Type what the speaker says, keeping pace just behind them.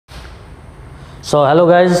So hello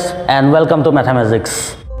guys and welcome to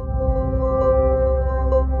Mathematics.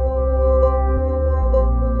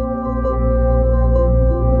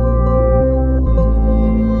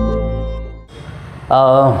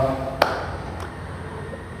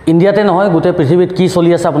 Indiate নহয় গোটে পৃথিৱীত কি চলি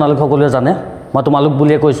আছে আপোনালোক সকলোৱে জানে মই তোমালোক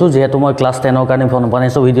বুলিয়ে কৈছো যেহেতু মই ক্লাস 10 ৰ কাৰণে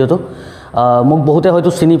বনাইছো ভিডিওটো মোক বহুতে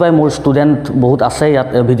হয়তো চিনি পায় মোৰ ষ্টুডেন্ট বহুত আছে ইয়াত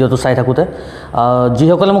ভিডিওটো চাই থাকুতে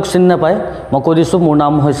যিসকলে মোক চিনি নাপায় মই কৈ দিছো মোৰ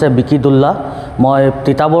নাম হৈছে বিকিদুল্লাহ মই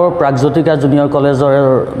তিতাবৰ প্ৰাগজ্যোতিকা জুনিয়ৰ কলেজৰ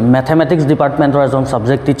ম্যাথমেটিক্স ডিপাৰ্টমেন্টৰ এজন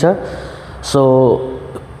সাবজেক্ট টিচাৰ সো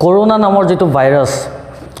কৰোনা নামৰ যেটো ভাইৰাছ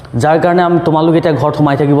যাৰ কাৰণে আমি তোমালোক এটা ঘৰত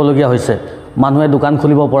সোমাই থাকিবলগীয়া হৈছে মানুহে দোকান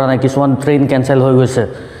খুলিব পৰা নাই কিছুমান ট্ৰেইন কেনসেল হৈ গৈছে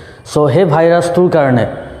সো হে ভাইৰাছটোৰ কাৰণে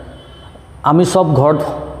আমি সব ঘৰত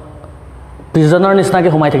প্ৰিজনাৰ নিচিনাকে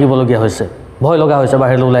সোমাই থাকিবলগীয়া হৈছে ভয় লগা হৈছে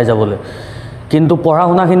বাহিৰলৈ ওলাই যাবলৈ কিন্তু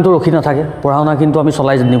পঢ়াশুনা কিন্তু ৰখি নাথাকে পঢ়াশুনা কিন্তু আমি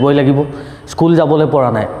চলাই নিবই লাগিব স্কুল যাবলৈ পৰা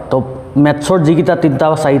নাই তো ম্যাথছৰ যিকিটা তিনটা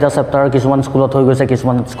চাৰিটা চেপ্টাৰ কিছুমান স্কুলত হৈ গৈছে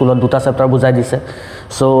কিছুমান স্কুলত দুটা চেপ্টাৰ বুজাই দিছে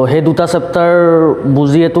সো হে দুটা চেপ্টাৰ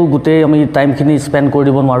বুজিয়েটো গুটে আমি টাইমখিনি স্পেন্ড কৰি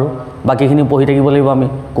দিব নোৱাৰো বাকিখিনি পঢ়ি থাকিব লাগিব আমি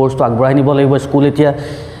কোৰ্সটো আগবঢ়াই নিব লাগিব স্কুল এতিয়া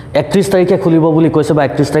 31 তাৰিখে খুলিব বুলি কৈছে বা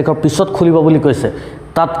 31 তাৰিখৰ পিছত খুলিব বুলি কৈছে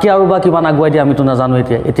তাতকে আৰু বা কিমান আগুৱাই দিয়া আমি তো নাজানো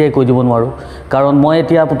এতিয়া কৈ দিব নোৱাৰো কাৰণ মই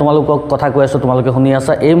এতিয়া তোমালোকক কথা কৈ আছো তোমালোকে শুনি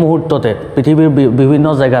আছা এই মুহূৰ্ততে পৃথিৱীৰ বিভিন্ন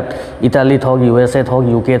জায়গাত ইটালী থক ইউএসএ থক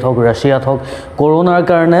ইউকে থক ৰাছিয়া থক কৰোনাৰ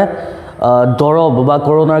কাৰণে দৰব বা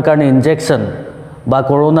কৰোনাৰ কাৰণে ইনজেকশন বা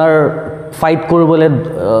কৰোনাৰ ফাইট কৰিবলৈ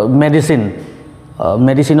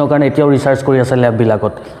মেডিসিনৰ কাৰণে এতিয়াও ৰিসাৰ্চ কৰি আছে ল্যাব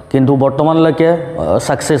বিলাকত কিন্তু বৰ্তমানলৈকে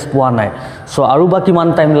সাকসেস পোৱা নাই সো আৰু বা কিমান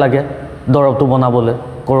টাইম লাগে দৰবটো বনাবলৈ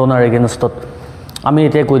কৰোনাৰ এগেইনষ্টত আমি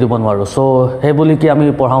এতিয়া কৈ দিব নোৱাৰো সো হে বুলি কি আমি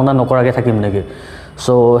পঢ়াউনা নকৰাকে থাকিম নেকি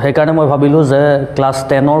সো হে কাৰণে মই ভাবিলো যে ক্লাস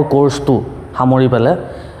 10 ৰ কোৰ্সটো সামৰি পেলে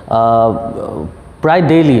প্ৰায়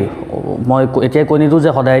ডেইলি মই এতিয়া কৈ নিদু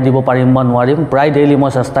যে সদায় দিব পাৰিম বা নোৱাৰিম প্ৰায় ডেইলি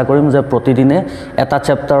মই চেষ্টা কৰিম যে প্ৰতিদিনে এটা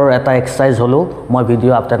চেপ্টাৰৰ এটা এক্সাৰসাইজ হলো মই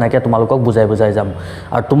ভিডিও আপটেনাকে তোমালোকক বুজাই যাম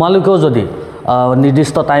আৰু তোমালোকেও যদি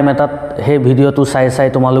নিৰ্দিষ্ট টাইম এটাত হে ভিডিওটো চাই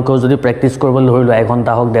তোমালোকেও যদি প্ৰেক্টিস কৰিবলৈ ধৰিলো 1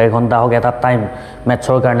 ঘণ্টা হওক 1.5 ঘণ্টা হওক এটা টাইম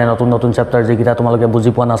ম্যাথছৰ কাৰণে নতুন চেপ্টাৰ যিকিটা তোমালোকে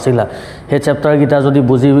বুজি পোৱা নাছিলা হে চেপ্টাৰ গিটা যদি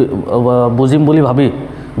বুজিম বুলি ভাবি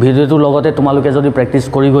ভিডিওটোৰ লগতে তোমালোকে যদি প্ৰেক্টিস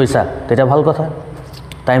কৰি গৈছা তেতিয়া ভাল কথা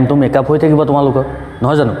টাইম তো মেকআপ হৈ থাকিব তোমালোকৰ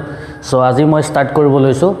নহয় জানো সো আজি মই স্টাৰ্ট কৰিব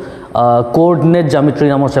লৈছো কোঅৰ্ডিনেট জিওমেট্ৰি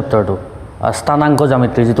নামৰ চেপ্টাৰটো স্থানাংক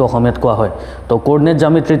জিওমেট্ৰি যেটো অসমীয়াত কোৱা হয় তো কোঅৰ্ডিনেট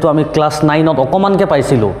জিওমেট্ৰিটো আমি ক্লাস 9 ত অকমানকে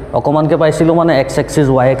পাইছিলো মানে x এক্সিস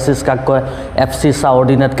y এক্সিস কাক কয় এফসিস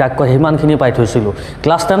অৰ্ডিনেট কাক কয় হিমানখিনি পাই থৈছিলো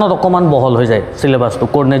ক্লাস 10 ত অকমান বহল হৈ যায় সিলেবাসটো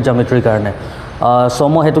কোঅৰ্ডিনেট জিওমেট্ৰিৰ কাৰণে সো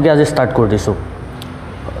মই হেতুকে আজি স্টাৰ্ট কৰি দিছো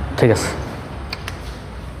ঠিক আছে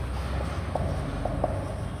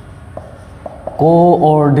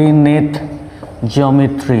Co-ordinate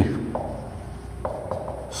geometry.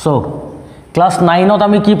 So, class 9 ত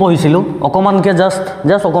আমি কি পঢ়িছিলো অকমানকে জাস্ট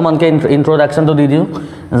অকমানকে ইন্ট্ৰোডাকশন তো দি দিও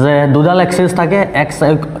যে দুডাল এক্সিস থাকে x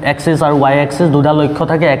এক্সিস আৰু y এক্সিস দুডাল অক্ষ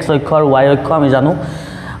থাকে x অক্ষ আৰু y অক্ষ আমি জানো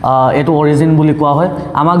এটো অৰিজিন বুলি কোৱা হয়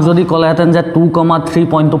আমাক যদি কলেহেতেন যে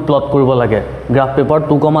 2,3 পইণ্টটো প্লট কৰিব লাগে গ্ৰাফ পেপাৰ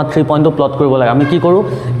 2,3 পইণ্টটো প্লট কৰিব লাগে আমি কি কৰো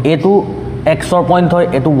এটো x ৰ পইণ্ট হয়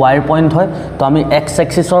এটো y ৰ পইণ্ট হয় তো আমি x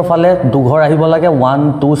এক্সিসৰ ফালে দুঘৰ আহিব লাগে 1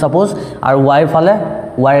 2 সাপোজ আৰু y ফালে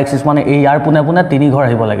y এক্সিস মানে এই ইয়াৰ পুনে পুনে তিনি ঘৰ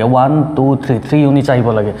আহিব লাগে 1 2 3 ইউনিট আহিব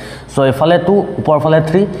লাগে সো এফালে 2 ওপৰ ফালে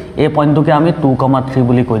 3 এই পইণ্টটোকে আমি 2,3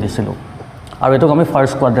 বুলি কৈ দিছিলো আৰু এটোক আমি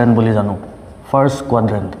ফাৰ্স্ট কোৱাড্ৰেন্ট বুলি জানো ফাৰ্স্ট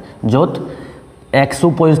কোৱাড্ৰেন্ট যত x ও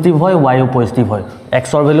পজিটিভ হয় y ও পজিটিভ হয় x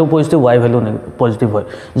ৰ value positive y value positive হয়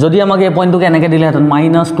যদি আমাক এই পইণ্টটোকে এনেকে দিলে হেতন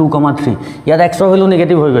 -2,3 ইয়াত x ৰ ভ্যালু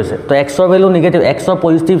নেগেটিভ হৈ গৈছে তো x ৰ ভ্যালু নেগেটিভ x ৰ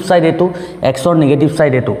পজিটিভ সাইড এটো x ৰ নেগেটিভ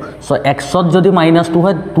সাইড এটো সো x ত যদি -2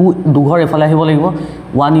 হয় 2 দুঘৰ এফালে আহিব লাগিব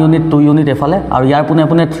 1 ইউনিট 2 ইউনিট এফালে আৰু ইয়াৰ পুনে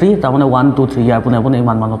পুনে 3 তাৰ মানে 1 2 3 ইয়াৰ পুনে পুনে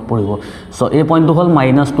ইমান মানত পৰিব সো এই পইণ্টটো হল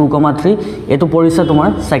 -2,3 এটো পৰিছে তোমাৰ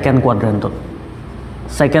সেকেন্ড কোৱাড্ৰেন্টত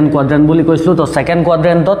সেকেন্ড কোৱাড্ৰেন্ট বুলি কৈছিলো তো সেকেন্ড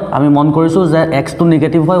কোৱাড্ৰেন্টত আমি মন কৰিছো যে x টো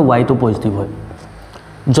নেগেটিভ হয় y টো পজিটিভ হয়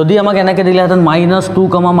যদি আমাক এনেকে দিলে হেতন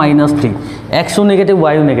 -2,-3 x ও নেগেটিভ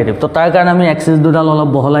y ও নেগেটিভ তো তাৰ কাৰণে আমি এক্সিস দুডাল অলপ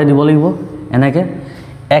বহলাই দিব লাগিব এনেকে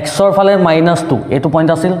x ৰ ফালে -2 এটো পইণ্ট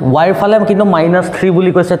আছিল y ৰ ফালে কিন্তু -3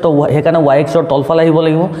 বুলি কৈছে তো হেকাৰণে y x ৰ তল ফালে আহিব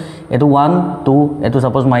লাগিব এটো 1 2 এটো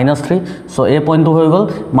সাপোজ -3 সো এই পইণ্টটো হৈ গল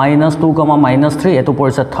 -2,-3 এটো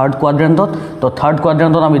পৰিছে থাৰ্ড কোৱাড্ৰেন্টত তো থাৰ্ড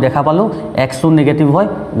কোৱাড্ৰেন্টত আমি দেখা পালো x ও নেগেটিভ হয়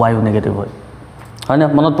y ও নেগেটিভ হয় হয়নে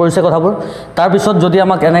মনত পৰিছে কথাবোৰ তাৰ পিছত যদি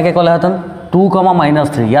আমাক এনেকে কলে হেতন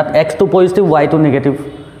 2,-3 ইয়াত x টো পজিটিভ y টো নেগেটিভ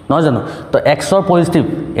নহয় জানো তো x ৰ পজিটিভ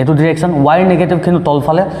এটো ডাইৰেকশন y নেগেটিভ কিন্তু তল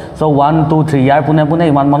ফালে সো 1 2 3 ইয়াৰ পুনে পুনে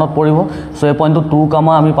ইমান মানত পৰিব সো এই পইণ্টটো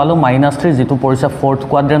 2, আমি পালো -3 যেটো পৰিছে ফোৰ্থ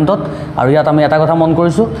কোৱাড্ৰেন্টত আৰু ইয়াত আমি এটা কথা মন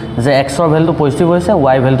কৰিছো যে x ৰ ভ্যালু পজিটিভ হৈছে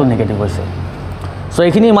y ভ্যালু নেগেটিভ হৈছে সো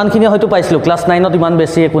এইখিনি ইমানখিনি হয়তো পাইছিলোঁ ক্লাছ 9ত ইমান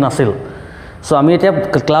বেছি একো নাছিল সো আমি এতিয়া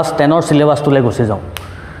ক্লাছ 10ৰ সিলেবাসটোলৈ গুচি যাওঁ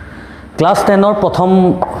ক্লাছ 10ৰ প্ৰথম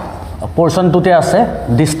পোৰ্শনটোতে আছে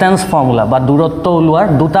ডিস্টেন্স ফৰ্মুলা বা দূৰত্ব ওলোৱাৰ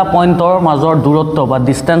দুটা পইণ্টৰ মাজৰ দূৰত্ব বা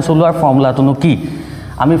ডিস্টেন্স ওলোৱাৰ ফৰ্মুলাটোনো কি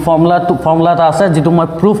আমি ফৰ্মুলা এটা আছে যেটো মই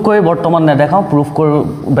প্ৰুফ কৰি বৰ্তমান নেদেখাওঁ প্ৰুফ কৰি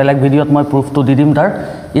বেলেগ ভিডিঅ'ত মই প্ৰুফটো দি দিম তাৰ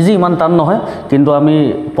ইজি ইমান টান নহয় কিন্তু আমি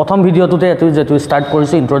প্ৰথম ভিডিঅ'টোতে এটো যেটো ষ্টাৰ্ট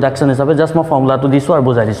কৰিছোঁ ইন্ট্ৰডাকচন হিচাপে জাষ্ট মই ফৰ্মুলাটো দিছোঁ আৰু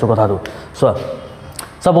বুজাই দিছোঁ কথাটো চোৱা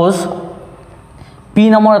সাপোজ পি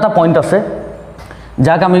নামৰ এটা পইণ্ট আছে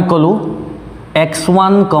যাক আমি কলো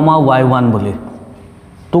x1, y1 বুলি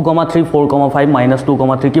 2,3 4,5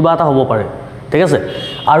 -2,3 কিবা এটা হ'ব পাৰে ঠিক আছে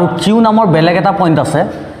আৰু q নামৰ বেলেগ এটা পইণ্ট আছে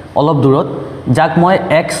অলপ দূৰত যাক মই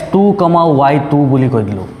x2, y2 বুলি কৈ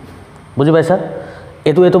দিলোঁ বুজি পাইছা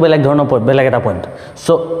এটো বেলেগ ধৰণৰ বেলেগ এটা পইণ্ট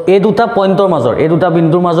সো এই দুটা পইণ্টৰ মাজৰ এই দুটা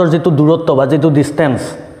বিন্দুৰ মাজৰ যেটো দূৰত্ব বা যেটো ডিস্টেন্স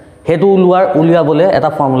হেতু উলিয়াবলে এটা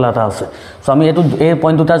ফৰ্মুলা এটা আছে সো আমি এটো এই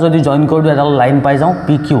পইণ্ট দুটা যদি জয়েন কৰি দিও এটা লাইন পাই যাওঁ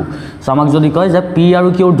pq সো আমাক যদি কয় যে p আৰু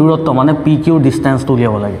q ৰ দূৰত্ব মানে pq ডিস্টেন্সটো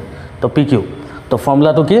উলিয়াব লাগে তো pq তো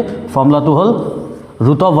ফৰ্মুলাটো কি ফৰ্মুলাটো হ'ল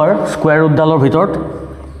 √over স্কয়াৰ ৰুট ডালৰ ভিতৰত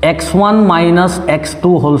x1 - x2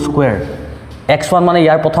 whole square x1 মানে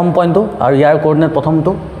ইয়াৰ প্ৰথম পইণ্টটো আৰু ইয়াৰ কোঅৰ্ডিনেট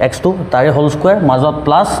প্ৰথমটো x2 তাৰে হোল স্কয়াৰ মাজত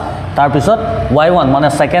প্লাস তাৰ পিছত y1 মানে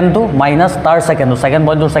সেকেন্ডটো মাইনাস তাৰ সেকেন্ডটো সেকেন্ড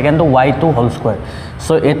পইণ্টৰ সেকেন্ডটো y2 হোল স্কয়াৰ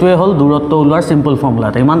সো এটোৱে হ'ল দূৰত্ব ওলোৱাৰ সিম্পল ফৰ্মুলা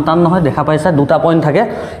ইমান টান নহয় দেখা পাইছা দুটা পইণ্ট থাকে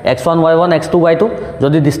x1 y1 x2 y2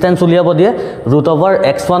 যদি ডিস্টেন্স উলিয়াব দিয়ে √over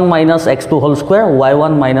x1 - x2 whole square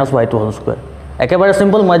y1 - y2 whole square একেবাৰে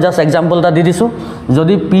সিম্পল মই জাস্ট এক্সাম্পল এটা দি দিছো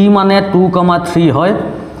যদি p মানে 2,3 হয়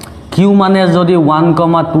q মানে যদি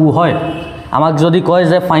 1,2 হয় আমাক যদি কয়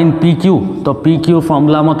যে ফাইন্ড pq তো pq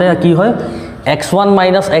ফৰ্মুলা মতে কি হয় x1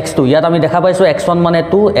 - x2 ইয়াত আমি দেখা পাইছো x1 মানে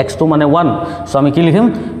 2 x2 মানে 1 সো আমি কি লিখিম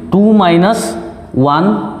 2 - 1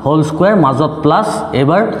 হোল স্কয়াৰ মাজত প্লাস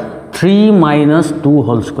এবাৰ 3 - 2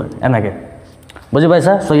 হোল স্কয়াৰ এনেকে বুজি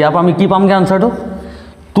পাইছা সো ইয়াৰ পৰা আমি কি পামগে আনসাৰটো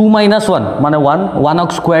 2 - 1 মানে 1 1ক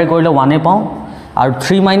স্কয়াৰ কৰিলে 1 এ পাওঁ আৰু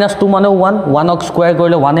 3 - 2 মানে 1 1ক স্কয়াৰ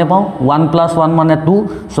কৰিলে 1 এ পাওঁ 1 + 1 মানে 2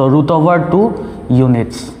 সো √2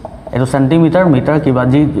 ইউনিটস এটো সেন্টিমিটার মিটার কিবা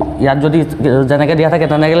জি ইয়াত যদি জেনেকে দিয়া থাকে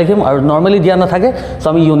তেনেকে লিখিম আৰু নরমালি দিয়া না থাকে সো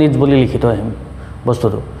আমি ইউনিটস বুলি লিখি থৈ আহিম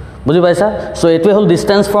বস্তুটো বুজি পাইছা সো এটোৱে হ'ল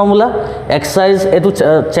ডিস্টেন্স ফৰ্মুলা এক্সাৰসাইজ এটো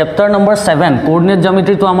চ্যাপ্টাৰ নম্বৰ 7 কোঅৰ্ডিনেট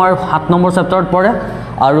জিওমেট্ৰি তো আমাৰ 7 নম্বৰ চ্যাপ্টাৰত পৰে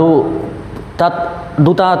আৰু তাত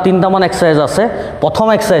দুটা তিনটা মান এক্সাৰসাইজ আছে প্ৰথম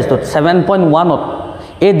এক্সাৰসাইজটো 7.1 ত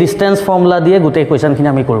এই ডিস্টেন্স ফৰ্মুলা দিয়ে গোটেই কোৱেশ্চনখিনি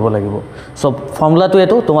আমি কৰিব লাগিব সো ফৰ্মুলাটো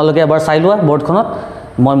এটো তোমালোকে এবাৰ চাই লোৱা বৰ্ডখনত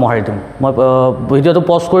মই মহাৰি দিম মই ভিডিওটো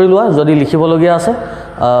পজ কৰি লোৱা যদি লিখিব লগিয়া আছে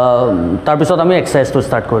তাৰ পিছত আমি এক্সাৰসাইজটো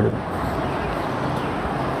ষ্টাৰ্ট কৰি দিম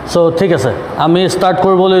সো ঠিক আছে আমি ষ্টাৰ্ট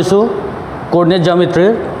কৰিব লৈছো কোঅৰ্ডিনেট জিওমেট্ৰি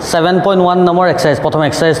 7.1 নম্বৰ এক্সাৰসাইজ প্ৰথম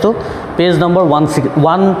এক্সাৰসাইজটো পেজ নম্বৰ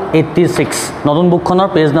 186 নতুন বুকখনৰ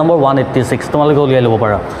পেজ নম্বৰ 186 তোমালোকে উলিয়াই ল'ব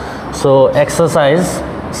পাৰা সো এক্সাৰসাইজ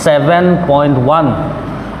 7.1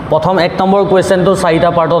 প্ৰথম এক নম্বৰ কোৱেশ্চনটো চাৰিটা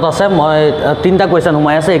পাৰ্টত আছে মই তিনটা কোৱেশ্চন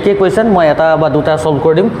হুমাই আছে একে কোৱেশ্চন মই এটা বা দুটা সলভ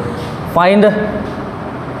কৰি দিম find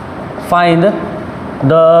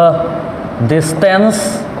the distance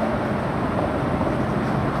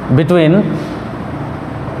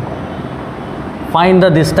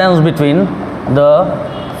between the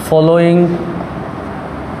following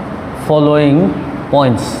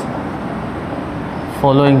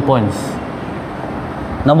points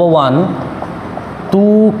number 1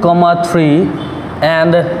 2,3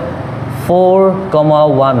 and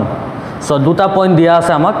 4,1 so দুটা পইণ্ট দিয়া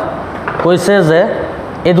আছে আমাক কৈছে যে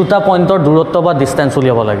এই দুটা পইণ্টৰ দূৰত্ব বা ডিস্টেন্স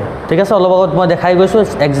উলিয়াব লাগে ঠিক আছে অলপ আগত মই দেখাই গৈছো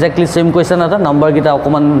এক্স্যাক্টলি সেম কোৱেশ্চন এটা নাম্বাৰ গিটা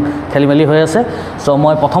অকমান খেলিমেলি হৈ আছে সো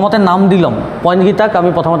মই প্ৰথমতে নাম দিলম পইণ্ট গিটাক আমি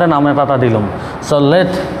প্ৰথমতে নাম এটা দিলম so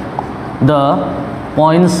late the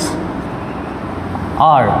points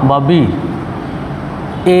are বা b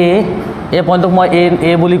a পইণ্টক মই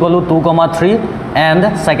a বুলি কলো 2,3 and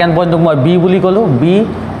second point মই b বুলি কলো b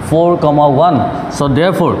 4,1 so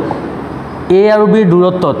therefore a আৰু b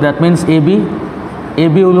দূৰত্ব that means ab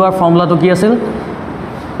উলোৱাৰ ফৰ্মুলাটো কি আছিল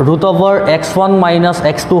 √over x1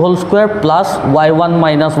 - x2 whole square plus y1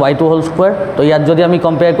 - y2 whole square তো ইয়াত যদি আমি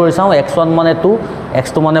কম্পেয়াৰ কৰি চাও x1 মানে 2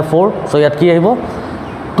 x2 মানে 4 so ইয়াত কি আহিব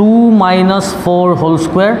 2 - 4 whole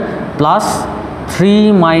square plus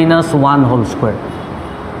 3 - 1 whole square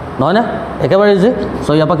নহয় না একেবাৰে ইজি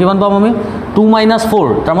সো ইয়াৰ পৰা কিমান পাম আমি 2 - 4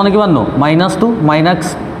 তাৰ মানে কিমান নো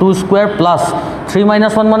 -2 স্কয়াৰ প্লাস 3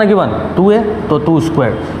 - 1 মানে কিমান 2a তো 2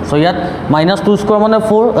 স্কয়াৰ সো ইয়াত -2 স্কয়াৰ মানে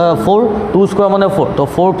 4 2 স্কয়াৰ মানে 4 তো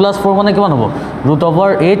 4 + 4 মানে কিমান হ'ব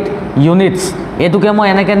 √8 ইউনিটস এটোকে মই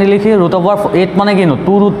এনেকে নিলিখি √8 মানে কিনো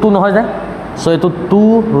 2 √2 নহয় যায় সো এটো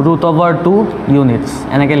 2√2 ইউনিটস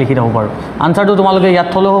এনেকে লিখি থব পাৰো আনসারটো তোমালোকে ইয়াত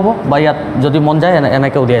থলে হ'ব বা ইয়াত যদি মন যায়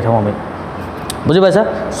এনেকে উলিয়াই থম আমি বুজি পাইছা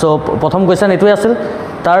সো প্ৰথম কোৱেশ্চন এটোই আছিল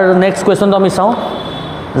তাৰ নেক্সট কোৱেশ্চনটো আমি চাও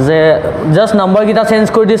যে জাস্ট নাম্বাৰ কিটা চেঞ্জ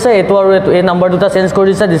কৰি দিছে এটো আৰু এটো এই নাম্বাৰ দুটা চেঞ্জ কৰি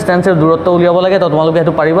দিছে ডিসটেন্সৰ দূৰত্ব উলিয়াব লাগে তো তোমালোকে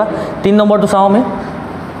হেতু পাৰিবা 3 নম্বৰটো চাও আমি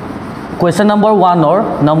question number 1 or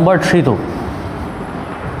number 3 to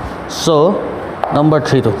so number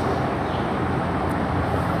 3 to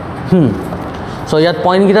so yat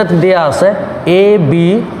point kita dia ase a b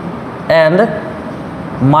and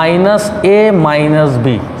minus a minus b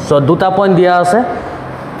so duta point dia ase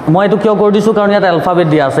মই এটো কিয় কৰি দিছো কাৰণ ইয়াত alphabet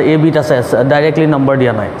দিয়া আছে a b টা আছে ডাইৰেক্টলি নম্বৰ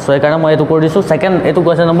দিয়া নাই সো এই কাৰণে মই এটো কৰি দিছো সেকেন্ড এটো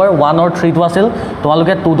কোৱেশ্চন নম্বৰ 1 or 3 টো আছিল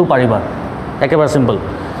তোমালোকে 2 টো পাৰিবা একেবাৰে সিম্পল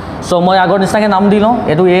সো মই আগৰ নিচিনাকে নাম দিলো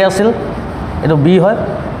এটো a আছিল এটো b হয়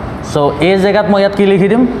সো a জায়গাত মই ইয়াত কি লিখি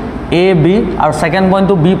দিম a b আৰু second point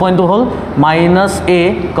two b point two hall minus a,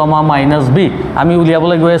 minus b আমি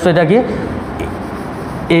উলিয়াবলৈ গৈ আছো এটা কি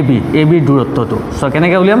ab দূৰত্বটো সো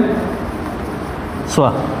কেনেকৈ উলিয়াম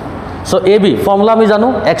সোয়া সো ab ফৰ্মুলা আমি জানো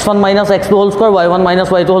x1 minus x2 whole square y1 minus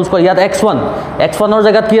y2 whole square ইয়াত x1 ৰ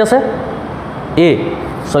জায়গাত কি আছে a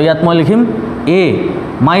সো ইয়াত মই লিখিম a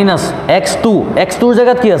minus x2 ৰ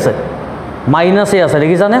জায়গাত কি আছে minus a আছে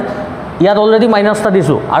দেখিছানে ইয়াত অলৰেডি মাইনাস টা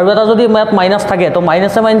দিছো আৰু এটা যদি ইয়াত মাইনাস থাকে তো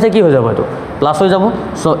মাইনাসে মাইনাসে কি হৈ যাব এটো প্লাস হৈ যাব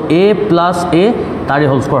so a plus a তাৰি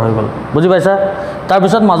whole square হৈ গল বুজি পাইছা তাৰ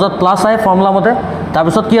পিছত মাজত প্লাস আই ফৰ্মুলা মতে তাৰ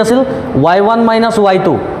পিছত কি আছিল y1 minus y2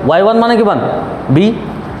 y1 মানে কিমান b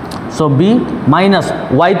so b minus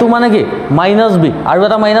y2 মানে কি minus b আৰু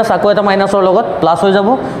এটা মাইনাস আকৌ এটা মাইনাসৰ লগত প্লাস হৈ যাব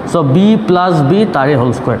so b plus b তাৰি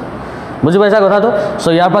whole square বুজি পাইছা কথাটো সো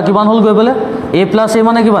ইয়াৰ পৰা কিমান হল গৈ বলে a plus a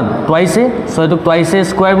মানে কিমান twice a সো এটো twice a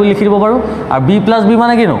স্কয়াৰ বুলি লিখি দিব পাৰো আৰু b plus b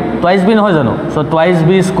মানে কিনো twice b নহয় জানো সো twice b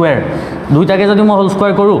স্কয়াৰ দুইটাকে যদি মই হোল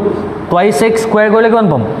স্কয়াৰ কৰো twice x স্কয়াৰ কৰিলে কিমান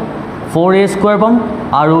পাম 4a স্কয়াৰ পাম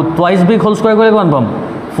আৰু twice b হোল স্কয়াৰ কৰিলে কিমান পাম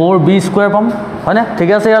 4b স্কয়াৰ পাম হয়নে ঠিক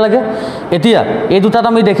আছে ইয়াৰ লাগে এতিয়া এই দুটাত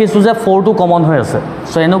আমি দেখিছো যে 4 টো কমন হৈ আছে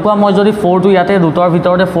সো এনেকুৱা মই যদি 4 টো ইয়াতে দুটাৰ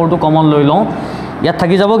ভিতৰতে 4 টো কমন লৈ লওঁ ইয়াত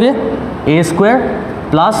থাকি যাব কি a স্কয়াৰ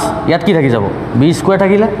প্লাস ইয়াত কি থাকি যাব b স্কয়াৰ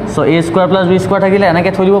থাকিলে so a square plus b square থাকিলে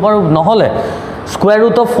এনেকে থৈ দিব পাৰো নহলে স্কয়াৰ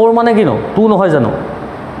ৰুট অফ 4 মানে কিনো 2 নহয় জানো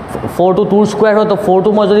 4 to 2 স্কয়াৰ হয় তো 4 টো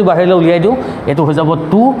মই যদি বাহিৰলৈ উলিয়াই দিও এটো হৈ যাব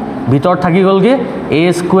 2 ভিতৰত থাকি গল কি a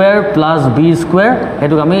square plus b square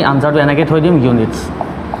এটো আমি আনসাৰটো এনেকে থৈ দিম ইউনিটস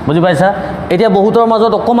বুজি পাইছা এতিয়া বহুতৰ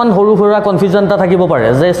মাজত অকমান হৰু হৰুৰা কনফিউজন টা থাকিব পাৰে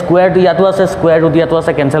যে স্কয়াৰ টো ইয়াতো আছে স্কয়াৰ ৰুট ইয়াতো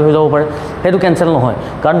আছে কেনসেল হৈ যাব পাৰে হেতু কেনসেল নহয়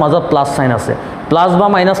কাৰণ মাজত প্লাস সাইন আছে প্লাস বা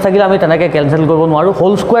মাইনাস থাকিলে আমি তেনেকে কেনসেল কৰিব নোৱাৰো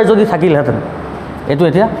হোল স্কয়াৰ যদি থাকিলহেতেন এটো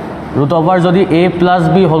এতিয়া ৰুট ওভাৰ যদি a plus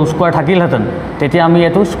b whole square থাকিলহেতেন তেতিয়া আমি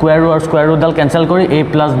এটো স্কয়াৰ ৰুট আৰু স্কয়াৰ ৰুট ডাল কেনসেল কৰি a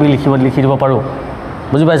plus b লিখি দিব পাৰো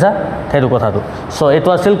বুজি পাইছা হেতু কথাটো সো এটো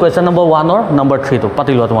আছিল কোৱেশ্চন নম্বৰ 1 or নম্বৰ 3 টো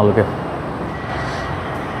পাতিলো তোমালোকে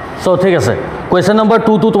সো ঠিক আছে কোৱেশ্চন নম্বৰ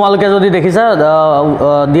 2 টো তোমালোকে যদি দেখিছা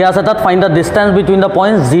দিয়া আছে তাত find da distance between da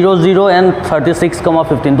points 00 and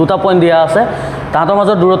 36,15 দুটা পয়েন্ট দিয়া আছে তাহাতৰ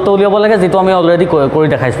মাজত দূৰত্ব উলিয়াব লাগে যেটো আমি অলৰেডি কৰি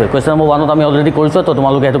দেখাইছো কোৱেশ্চন নম্বৰ 1 ত আমি অলৰেডি কৰিছো তো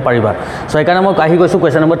তোমালোকে হেতু পাৰিবা সো একাৰণে মই কাহি গৈছো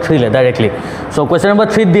কোৱেশ্চন নম্বৰ 3 লে ডাইৰেক্টলি সো কোৱেশ্চন নম্বৰ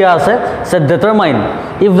 3 দিয়া আছে set determine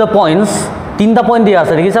if da points তিনটা পয়েন্ট দিয়া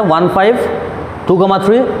আছে দেখিছা 1 5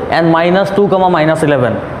 2,3 and -2,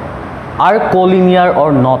 -11 are collinear or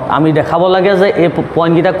not আমি দেখাব লাগে যে এই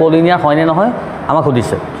পয়েন্ট গিটা collinear হয় নে নহয় আমাক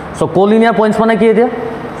খুদিছে সো collinear points মানে কি এতিয়া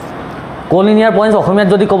collinear points অসমীয়াত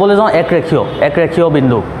যদি কবলৈ যাও এক ৰেখীয়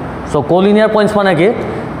বিন্দু সো collinear points মানে কি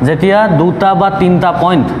যেতিয়া দুটা বা তিনটা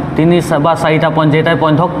পয়েন্ট তিনি বা চাৰিটা পয়েন্ট যেটাই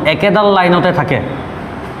পয়েন্ট হক একেডাল লাইনতে থাকে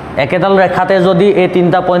একেডাল ৰেখাতে যদি এই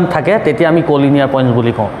তিনটা পয়েন্ট থাকে তেতিয়া আমি collinear points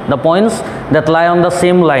বুলি কওঁ the points that lie on the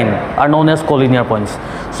same line are known as collinear points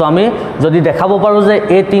so আমি যদি দেখাব পাৰো যে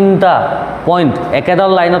এই তিনটা পয়েন্ট একেডাল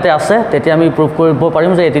লাইনতে আছে তেতিয়া আমি প্ৰুফ কৰিব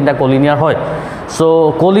পাৰিম যে এই তিনটা collinear হয় সো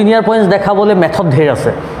collinear points দেখাবলৈ মেথড ঢেৰ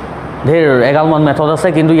আছে ঢেৰ এগালমান মেথড আছে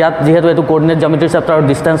কিন্তু ইয়াত যেহেতু এটো কোঅৰ্ডিনেট জিওমেট্ৰি চেপ্টাৰ আৰু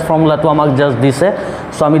ডিসটেন্স ফৰ্মুলাটো আমাক জাস্ট দিছে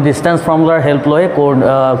সো আমি ডিসটেন্স ফৰ্মুলাৰ হেল্প লৈ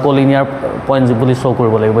collinear points বুলি শো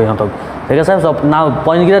কৰিব লাগিব ইহঁতক ঠিক আছে সো নাও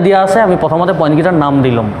পয়েন্ট গিটা দিয়া আছে আমি প্ৰথমতে পয়েন্ট গিটাৰ নাম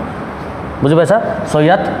দিলম বুজি পাইছা সো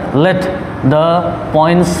ইয়াত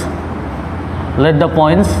let the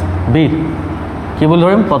points be কি বুলি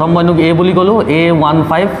ধৰিম প্ৰথম পয়েন্টক a বুলি কলো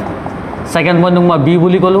a15 সেকেন্ড পয়েন্টক মই b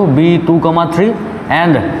বুলি কলো b2,3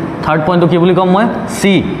 and থাৰ্ড পয়েন্টক কি বুলি কম মই c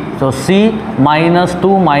সো c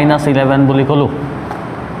 -2 -11 বুলি কলো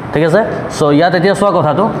ঠিক আছে সো ইয়াত এতিয়া সোৱা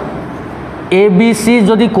কথাটো a b c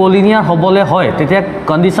যদি collinear হবলে হয় তেতিয়া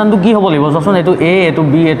কন্ডিশনটো কি হ'ব লাগিব জসন এটো a এটো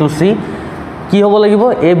b এটো c কি হ'ব লাগিব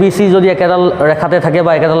a b c যদি একেডাল ৰেখাতে থাকে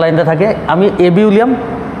বা একেডাল লাইনতে থাকে আমি a b উলিয়াম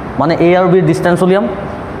মানে a আৰু b ডিসটেন্স উলিয়াম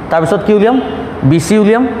তাৰ পিছত কি উলিয়াম bc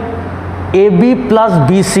উলিয়াম ab plus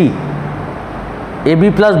bc AB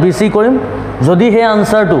plus BC কৰিম যদি হে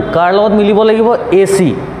আনসাৰটো কাৰ লগত মিলিব লাগিব AC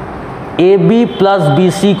AB plus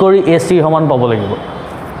BC কৰি AC সমান পাব লাগিব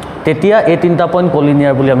তেতিয়া এই তিনটা পইণ্ট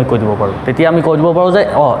কোলিনিয়াৰ বুলি আমি কৈ দিব পাৰো তেতিয়া আমি কৈ দিব পাৰো যে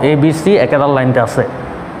ABC একেটা লাইনতে আছে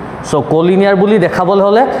সো কোলিনিয়াৰ বুলি দেখাবলৈ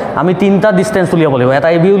হলে আমি তিনটা ডিসটেন্স উলিয়াব লাগিব এটা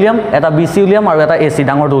AB উলিয়াম এটা BC উলিয়াম আৰু এটা AC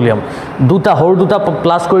ডাঙৰটো উলিয়াম দুটা হৰ দুটা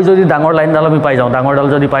প্লাস কৰি যদি ডাঙৰ লাইনডাল আমি পাই যাওঁ ডাঙৰডাল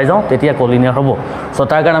যদি পাই যাওঁ তেতিয়া কোলিনিয়াৰ হ'ব সো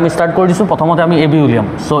তাৰ কাৰণে আমি স্টাৰ্ট কৰি দিছো প্ৰথমতে আমি AB উলিয়াম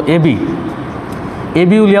সো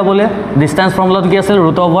AB উলিয়াবলে ডিসটেন্স ফৰ্মুলাটো কি আছিল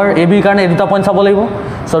 √over AB কাৰণে এই দুটা পইণ্ট চাব লাগিব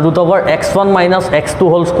so √over x1 minus x2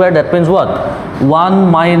 whole square that means what 1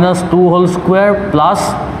 minus 2 whole square plus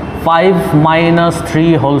 5 minus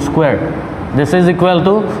 3 whole square this is equal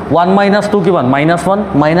to 1 minus 2 কিমান -1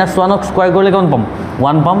 -1 ক স্কয়াৰ কৰিলে কিমান পাম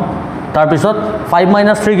 1 পাম তাৰ পিছত 5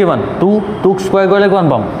 minus 3 কিমান 2 2 ক স্কয়াৰ কৰিলে কিমান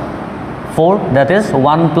পাম 4 that is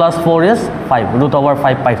 1 plus 4 is 5 √over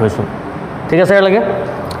 5 পাই থৈছো ঠিক আছে ইয়াৰ লাগে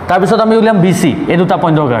তাৰ পিছত আমি উলিয়াম BC এই দুটা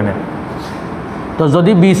পইণ্টৰ কাৰণে তো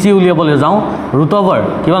যদি BC উলিয়াবলৈ যাওঁ √over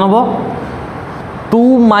কিমান হ'ব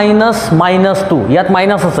 2 minus -2 ইয়াত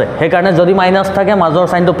মাইনাস আছে সেই কাৰণে যদি মাইনাস থাকে মাজৰ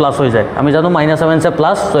সাইনটো প্লাস হৈ যায় আমি জানো -7 সে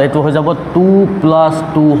প্লাস সো এটো হৈ যাব 2 plus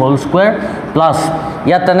 2 whole square plus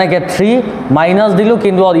ইয়াত তেনেকে 3 মাইনাস দিলো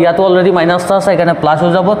কিন্তু ইয়াত অলৰেডি মাইনাস আছে সেই কাৰণে প্লাস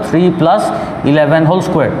হৈ যাব 3 plus 11 whole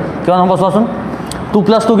square কিমান হ'ব চোৱাচোন 2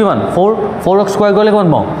 plus 2 কিমান 4 4 ক স্কয়াৰ কৰিলে কিমান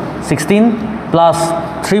পাওঁ 16 plus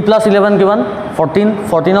 3 plus 11 কিমান 14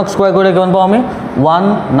 14 ক স্কয়াৰ কৰিলে কিমান পাওঁ আমি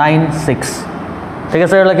 196 ঠিক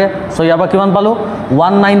আছে লাগে সো ইয়াবা কিমান পালো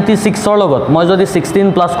 196 ৰ লগত মই যদি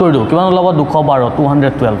 16 প্লাস কৰি দিও কিমান ওলাব 212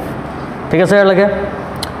 212 ঠিক আছে লাগে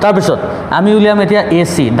তাৰ পিছত আমি উলিয়াম এতিয়া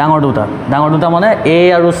AC ডাঙৰ দুটা মানে A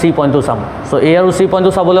আৰু C পইণ্টটো চাম সো A আৰু C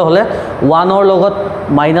পইণ্টটো চাবলৈ হলে 1 ৰ লগত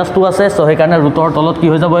 -2 আছে সো সেই কাৰণে ৰুটৰ তলত কি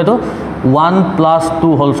হৈ যাব এটো 1 plus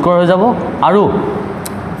 2 whole square হৈ যাব আৰু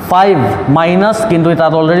 5 minus কিন্তু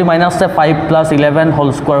তাত অলৰেডি মাইনাস আছে 5 plus 11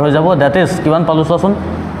 whole square হৈ যাব that is কিমান পালো চোৱাচোন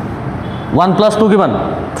 1 plus 2 কিমান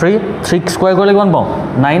 3 স্কয়াৰ কৰিলে কিমান পাওঁ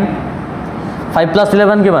 9 5 plus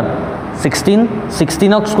 11 কিমান 16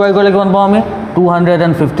 ক স্কয়াৰ কৰিলে কিমান পাওঁ আমি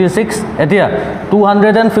 256 এতিয়া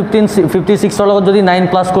 256 ৰ লগত যদি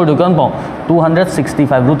 9 প্লাস কৰি দিও কিমান পাওঁ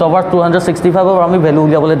 265 √over 265 আৰু আমি ভ্যালু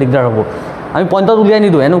উলিয়াবলৈ দিগদাৰ হ'ব আমি পইণ্টত উলিয়াই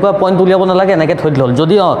নিদো এনেকুৱা পইণ্ট উলিয়াব নালাগে এনেকৈ থৈ দিল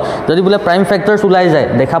যদি বোলে প্ৰাইম ফেক্টৰছ ওলাই যায়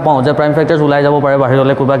দেখা পাওঁ যে প্ৰাইম ফেক্টৰছ ওলাই যাব পাৰে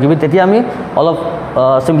বাহিৰলৈ কোবা কিবি তেতিয়া আমি অলপ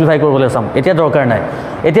সিম্পলিফাই কৰিবলৈ চাম এতিয়া দৰকাৰ নাই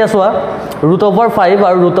এতিয়া চোৱা √over 5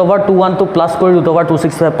 আৰু √over 212 প্লাস কৰি √over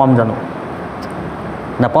 265 পাম জানো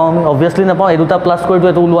নাপাওঁ আমি অবভিয়াসলি নাপাওঁ এই দুটা প্লাস কৰি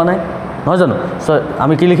এটো ওলোৱা নাই নহয় জানো সো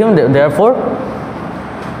আমি কি লিখিম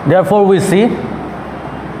therefore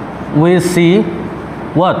we see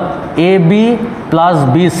what AB plus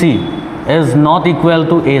BC is not equal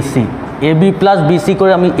to AC AB plus BC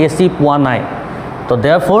করে আমি AC পোৱা নাই তো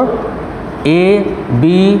therefore A B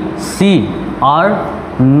C are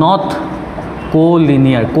not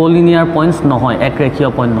collinear points নহয় একৰেখীয়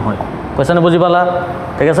পইণ্ট নহয় কোৱেশ্চন বুজি পালা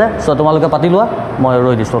ঠিক আছে সো তোমালোকে পাতি লোৱা মই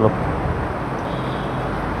ৰৈ দিছো অলপ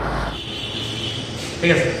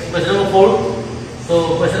ঠিক আছে question number 4 so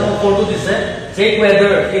question number 4 টো দিছে চেক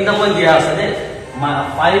whether তিনটা পইণ্ট দিয়া আছে দে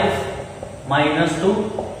 5 -2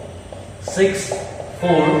 6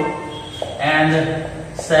 4 and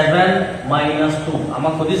 7 -2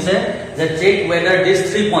 আমাক খুদিছে যে check whether these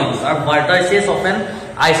 3 points are vertices of an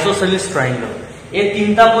isosceles triangle এই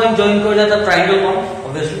তিনটা পইণ্ট জয়েন কৰিলে এটা ট্ৰায়াঙ্গল পাম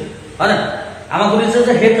obviously হয় আমাক খুদিছে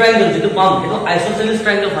যে হে ট্ৰায়াঙ্গল যেটো পাম এটো isosceles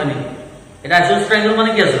triangle হয় নেকি এটা isosceles triangle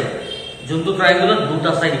মানে কি আছে যোনটো ট্ৰায়াঙ্গলত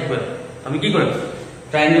দুটা সাইড ইকুয়াল আমি কি কৰিম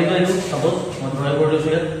ট্ৰায়াঙ্গলটো এটো সাপোজ মই ড্ৰ কৰি লৈছো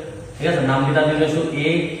ঠিক আছে নাম কিটা দি লৈছো A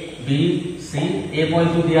B C A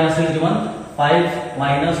পইণ্টটো দিয়া আছিল কিমান 5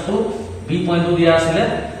 - 2 B পইণ্টটো দিয়া আছিল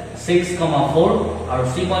 6, 4 আৰু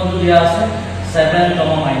C পইণ্টটো দিয়া আছে 7,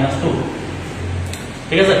 -2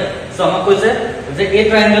 ঠিক আছে সো আমাক কৈছে যে এই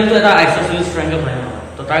ট্ৰায়াঙ্গলটো এটা আইসোসেলেস ট্ৰায়াঙ্গল হয় না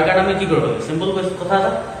তো তাৰ কাৰণে আমি কি কৰিব সিম্পল কথা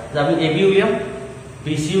এটা যে আমি AB উলিয়াম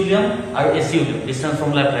BC উলিয়াম আৰু AC উলিয়াম ডিসটেন্স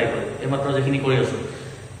ফৰ্মুলা এপ্লাই কৰি এই মাত্ৰ যেখিনি কৰি আছো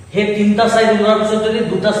হে তিনটা সাইড উলোৱাৰ পিছত যদি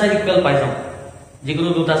দুটা সাইড ইকুয়াল পাই যাম যিকোনো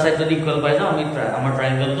দুটা সাইড যদি ইকুয়াল পাই যাম আমি আমাৰ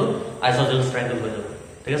ট্ৰায়াঙ্গলটো আইসোসেলেস ট্ৰায়াঙ্গল হৈ যাব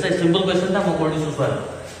ঠিক আছে সিম্পল কোৱেশ্চনটা মই কৰি দিছো সো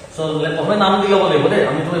সো লেট মই নাম দি ল'ব লাগিব দে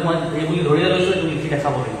আমি তো মই এই বুলি ধৰি লৈছো তুমি লিখি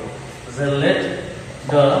দেখাব লাগিব যে let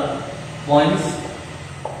the points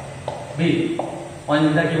be point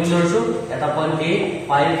এটা কি বুলি ধৰিছো এটা point A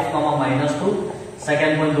 5, -2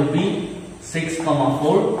 second point to B 6,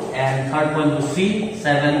 4 and third point to C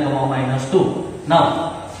 7, -2 now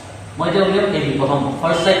মই যে উলিয়াম AB প্ৰথম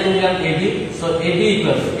ফাৰ্স্ট সাইড উলিয়াম AB সো AB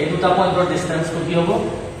ইকুয়াল এই দুটা পইণ্টৰ ডিসটেন্স টো কি হ'ব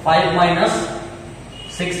 5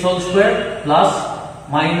 - 6 whole square plus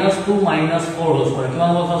 -2 - 4 whole square কিমান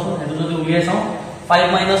হ'ব চাচোন এটো যদি উলিয়াই চাও 5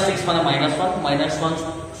 - 6 মানে -1 -1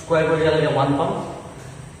 স্কয়ার কৰি দিয়া লাগে 1 পাম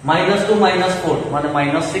 -2 -4 মানে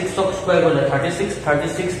 -6 ক স্কয়াৰ কৰিলে 36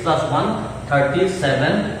 36 + 1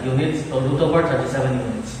 37 ইউনিটস তো √37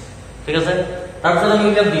 ইউনিটস ঠিক আছে তাৰ পিছত আমি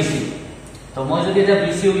উলিয়াম BC তো মই যদি এটা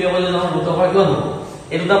BC উলিয়াবলৈ যাওঁ √কিমান হ'ব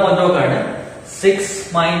এই দুটা পইণ্টৰ কাৰণে 6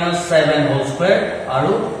 - 7 হোল স্কয়াৰ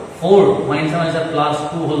আৰু 4 - 7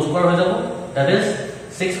 + 2 হোল স্কয়াৰ হৈ যাব that is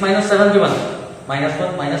 6 - 7 কিমান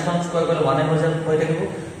 -1 স্কয়াৰ কৰিলে 1 হৈ থাকিব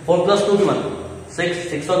 4 + 2 কিমান 6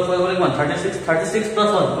 6 স্কয়াৰ কৰিলে কিমান 36 36 +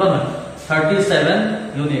 1 কিমান হয় 37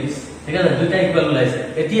 ইউনিটস ঠিক আছে দুইটা ইকুয়াল ওলাইছে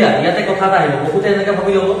এতিয়া ইয়াতে কথা এটা আহিব বহুতে এনেকৈ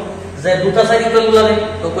ভাবি ল'ব যে দুটা সাইড ইকুয়াল ওলালে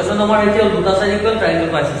তো কোশ্চেন নম্বৰ এতিয়া দুটা সাইড ইকুয়াল ট্ৰায়াঙ্গল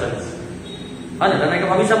আইসোসেলেস হয় না তেনেকৈ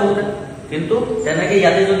ভাবিছা বহুতে কিন্তু তেনেকৈ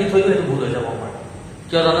ইয়াতে যদি থৈ দিও সেইটো ভুল হৈ যাব আমাৰ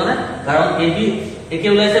কিয় জানানে কাৰণ AB একে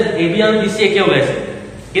ওলাইছে AB আৰু BC একে ওলাইছে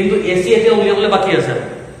কিন্তু AC একে উলিয়াবলৈ বাকি আছে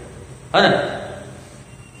হয় না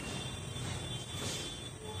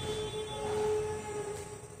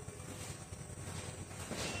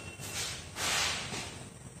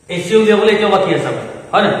AC উলিয়াবলৈ একে বাকি আছে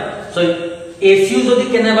হয় না সো AC যদি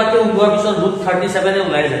কেনেবাকে উলিওৱাৰ পিছত √37 এ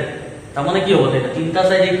ওলাই যায় তাৰমানে কি হ'ব এটা তিনটা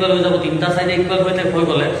সাইড ইকুয়াল হৈ যাব তিনটা সাইড ইকুয়াল হৈ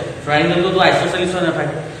গলে ট্রায়াঙ্গলটো তো আইসোসেলেস হৈ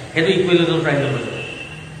নাথাকে হেতু ইকুয়ালিটো ট্রায়াঙ্গল হৈ যাব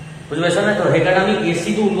বুজি পাইছা না তো হেকাৰণে আমি AC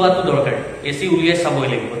টো উলিওৱাটো দৰকাৰ AC উলিয়াই চাবই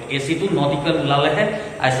লাগিব AC টো নট ইকুয়াল ওলালেহে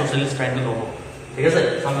আইসোসেলেস ট্রায়াঙ্গল হ'ব ঠিক আছে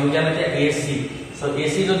আমি উলিয়াম এতিয়া AC সো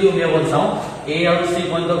AC যদি উলিয়াব চাও A আৰু C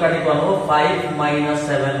পইণ্টৰ কাৰণে কোৱা হ'ব 5 -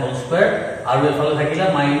 7 হোল স্কয়াৰ আৰু এফালে থাকিলে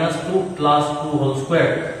 -2 + 2 হোল স্কয়ার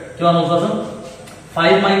কিমান হ'ব চাচোন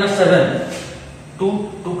 5 - 7 2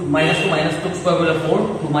 2 -2 স্কয়ার কৰিলে 4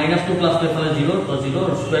 2 -2 + 2 এফালে 0 তো 0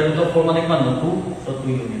 স্কয়াৰ ৰুট অফ 4 মানে কিমান 2 তো 2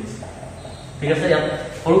 ইউনিটস ঠিক আছে ইয়াত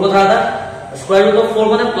সৰু কথা এটা স্কয়াৰ ৰুট অফ 4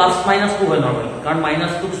 মানে প্লাস মাইনাস 2 হয় নৰমালি কাৰণ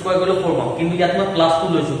 -2 স্কয়াৰ কৰিলে 4 পাম কিন্তু ইয়াত মই +2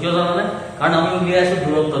 লৈছো কিয় জানানে কাৰণ আমি উলিয়াই আছো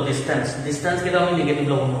দূৰত্ব ডিসটেন্স কেটা আমি নেগেটিভ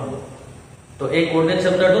ল'ব নোৱাৰো তো এই কোঅৰ্ডিনেট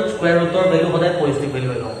চেপ্টাৰটো স্কয়াৰ ৰুটৰ ভ্যালু সদায় পজিটিভ ভ্যালু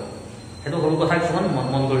হৈ লওঁ হেতু সৰু কথা কিছুমান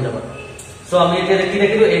মন কৰি যাবা সো আমি এতিয়া দেখি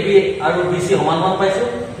দেখিলো AB আৰু BC সমান সমান পাইছো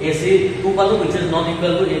AC 2 পালো which is not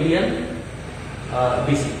equal to AB and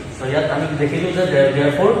BC so ইয়াত আমি দেখিলো যে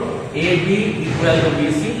therefore AB equal to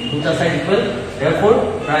BC দুটা side equal therefore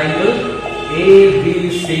triangle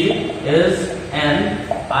ABC is an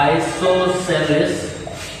isosceles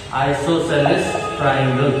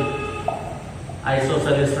triangle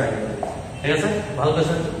ঠিক আছে ভাল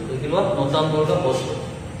কোশ্চেন দেখিলো নোট ডাউন কৰক পোস্ট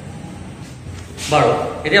বাৰু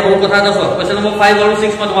এতিয়া হল কথা এটা কোশ্চেন নম্বৰ 5 আৰু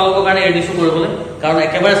 6 মই তোমালোকৰ কাৰণে এডিছো কৰিবলৈ কাৰণ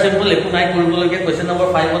একেবাৰে সিম্পল একো নাই কৰিবলগীয়া কোশ্চেন নম্বৰ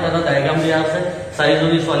 5 ত এটা ডায়াগ্ৰাম দিয়া আছে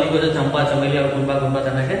চাৰিজনী ছোৱালী কৈছে চম্পা চমেলি আৰু কোনবা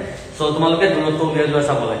তেনেকে সো তোমালোকে দূৰত্ব উলিয়াই যোৱা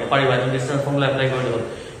চাব লাগে পাৰিবা তুমি ডিসটেন্স ফৰ্মুলা এপ্লাই কৰি দিব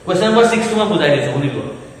কোশ্চেন নম্বৰ 6 তোমাক বুজাই দিছো শুনিব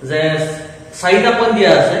যে চাৰিটা পইণ্ট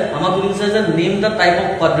দিয়া আছে আমাক কৈছে যে name da type of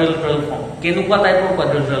quadrilateral form কেনেকুৱা টাইপৰ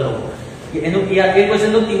কোৱাড্ৰিলেটাৰেল হ'ব এনো এই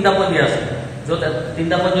কোশ্চেনটো তিনটা পইণ্ট দিয়া আছে যত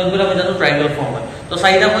তিনটা পইণ্ট জয়েন কৰিলে আমি জানো ট্ৰায়াঙ্গল ফৰ্ম হয় তো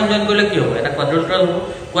চাৰিটা পইণ্ট জয়েন কৰিলে কি হ'ব এটা কোৱাড্ৰিলেটাৰেল হ'ব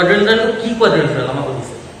কোৱাড্ৰিলেটাৰেল কি কোৱাড্ৰিলেটাৰেল আমাক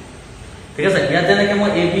কৈছে ঠিক আছে ইয়াত যেনেকৈ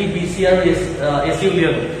মই AB BC আৰু AC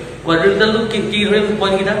উলিয়ালো কোৱাড্ৰিলেটাৰেলটো কি ধৰে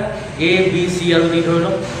পইণ্ট কিটা A B C আৰু D ধৰি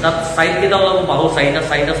লওঁ তাত সাইড কেটা ওলাব বাহু চাৰিটা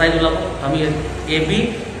সাইড ওলাব আমি AB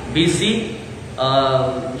BC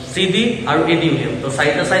CD আৰু AD উলিয়াম তো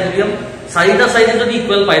চাৰিটা সাইড উলিয়াম চাৰিটা সাইডে যদি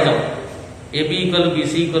ইকুয়াল পাই যাও AB =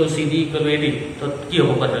 BC = CD = AD তো কি হ'ব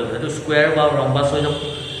কোৱাড্ৰিলেটাৰেল এটো স্কয়াৰ বা ৰম্বাস হৈ যাব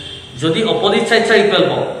যদি অপোজিট সাইড ইকুয়াল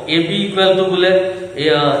পাও AB = বলে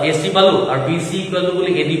AC পালো আৰু BC = বলে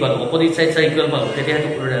AD পালো অপোজিট সাইড ইকুয়াল পালো তেতিয়া এটো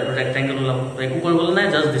ৰেক্টেঙ্গল ওলাব তো একো কৰিবলৈ নাই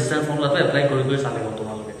জাস্ট ডিসটেন্স ফৰ্মুলাটো এপ্লাই কৰি চালে হ'ব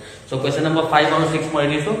তোমালোকে সো কোশ্চেন নম্বৰ 5 আৰু 6 মই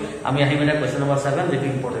দিছো আমি আহিম এটা কোশ্চেন নম্বৰ 7 যেটো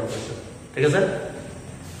ইম্পৰ্টেন্ট আছে ঠিক আছে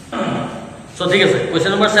সো ঠিক আছে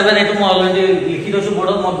কোশ্চেন নম্বৰ 7 এটো মই অলৰেডি লিখি দিছো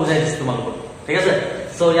বৰ্ডত মই বুজাই দিছো তোমালোকক ঠিক আছে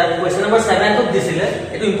সো ইয়াত কোশ্চেন নম্বৰ 7 টো দিছিলে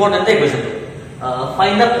এটো ইম্পৰ্টেন্ট এই কোশ্চেনটো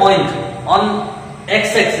find the point on x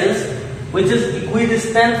axis which is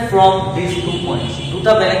equidistant from these two points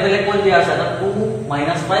দুটা বেলেগ পইণ্ট দিয়া আছে এটা 2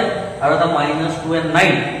 -5 আৰু এটা -2 and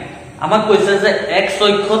 9 আমাক কৈছে যে x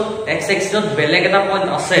অক্ষত x axis বেলেগ এটা পইণ্ট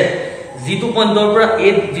আছে যিটো পইণ্টৰ পৰা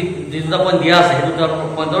এই যিটা পইণ্ট দিয়া আছে হেতু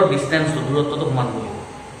পইণ্টৰ ডিসটেন্স দূৰত্বটো সমান হ'ব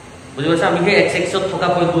বুজি পাইছা আমি এই x axis থকা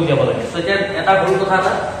পইণ্টটো উলিয়াব লাগে সো এতিয়া এটা ভুল কথা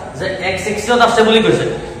এটা যে x axis আছে বুলি কৈছে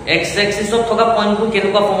x axis থকা পইণ্টটো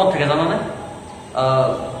কেনেকুৱা ফৰ্মত থাকে জানানে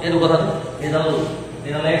এটো কথাটো এডাল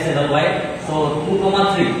x এডাল y সো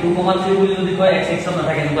 2,3 বুলি যদি কয় x axis না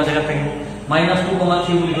থাকে এনেকুৱা জায়গা থাকিব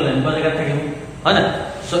 -2,3 বুলি কলে এনেকুৱা জায়গা থাকিব হয় না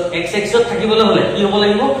সো x axis থাকিবলৈ হলে কি হ'ব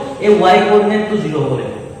লাগিব এই y কোঅৰ্ডিনেটটো 0 হ'ব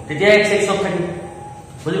লাগিব তেতিয়া x axis থাকিব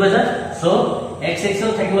বুজি পাইছা সো x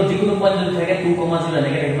axis থাকিব যিকোনো পইণ্ট যদি থাকে 2,0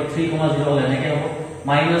 এনেকৈ থাকিব 3,0 হলে এনেকৈ হ'ব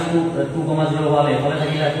 -2,0 হলে এফালে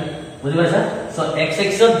থাকিলে আছে বুজি পাইছা সো x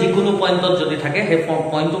axis যিকোনো পইণ্টত যদি থাকে সেই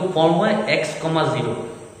পইণ্টটো ফৰ্ম হয় x, 0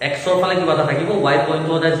 x ৰ ফালে কিবা এটা থাকিব y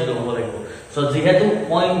পইণ্টটো এটা 0 হ'ব লাগিব সো যেহেতু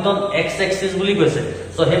পইণ্ট অন x axis বুলি কৈছে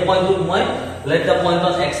সো হে পইণ্টটো মই let the point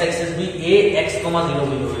on x axis be a x, 0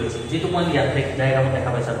 বুলি ধৰি লৈছো যেটো পইণ্ট ইয়াত ডায়াগ্ৰামত দেখা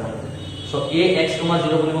পাইছা মই সো a x,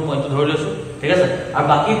 0 বুলি মই পইণ্টটো ধৰি লৈছো ঠিক আছে আৰু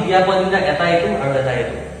বাকি দিয়া পইণ্টটা এটা এইটো আৰু এটা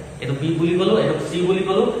এইটো এটো b বুলি কলো এটো c বুলি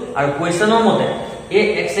কলো আৰু কোৱেশ্চনৰ মতে a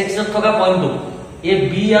x axis থকা পইণ্টটো a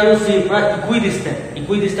b আৰু c পৰা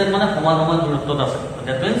ইকুইডিস্টেন্ট মানে সমান সমান দূৰত্বত আছে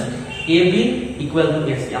that means ab equal to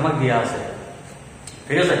ac আমাক দিয়া আছে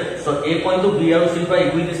ঠিক আছে সো a পইণ্টটো b আৰু c পৰা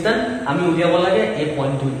ইকুইডিস্টেন্ট আমি উলিয়াব লাগে a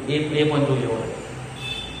পইণ্টটো উলিয়াব লাগে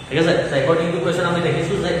ঠিক আছে সো according to question আমি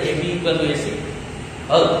দেখিছো যে ab equal to ac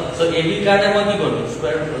hall so ab কাৰণে মই কি কৰিম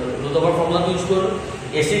স্কয়াৰ ৰুট ওভাৰ ফৰ্মুলাটো ইউজ কৰো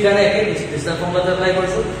ac কাৰণে একে ডিসটেন্স ফৰ্মুলাটো এপ্লাই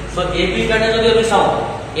কৰিছো সো ab কাৰণে যদি আমি চাও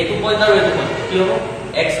এটো পইণ্ট আৰু এটো পইণ্ট কি হ'ব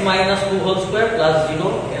x minus 2 whole square plus 0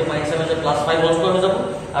 এর minus 7 plus 5 whole square হয়ে যাব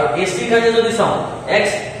আর ac কাজে যদি চাও x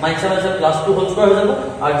minus 7 plus 2 whole square হয়ে যাব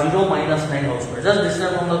আর 0 minus 9 whole square just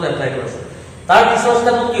distance ফর্মুলাটো apply কৰিছো তাৰ পিছৰ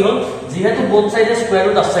স্টেপত কি হ'ল যেহেতু বোথ সাইডে স্কয়াৰ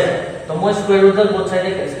ৰুট আছে তো মই স্কয়াৰ ৰুটৰ বোথ সাইডে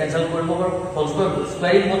ক্যান্সেল কৰিব পাৰো হোল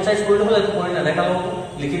স্কয়াৰিং বোথ সাইডস কৰি দিলে কৰি না দেখালো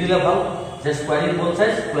লিখি দিলে ভাল যে স্কয়াৰিং বোথ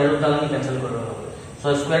সাইডস স্কয়াৰ ৰুট আমি ক্যান্সেল কৰিব পাৰো সো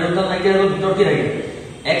স্কয়াৰ ৰুট নাকি আৰু ভিতৰ কি থাকে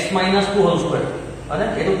x minus 2 whole square মানে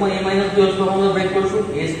এটো মই a minus b whole square formula break করছো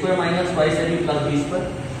a square minus 5ab plus b square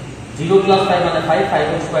 0 plus 5 মানে 5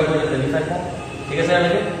 whole square করে 25 পাবো ঠিক আছে আমি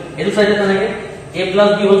এটো সাইডে থাকে a plus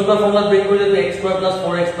b whole square formula break করলে তো x square plus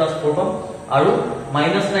 4x plus 4 পাবো আর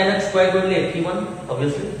minus 9x square করলে 81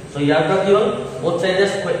 obviously সো ইয়াৰ পৰা কি হ'ল both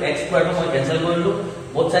sides x square টো মই ক্যান্সেল কৰিলো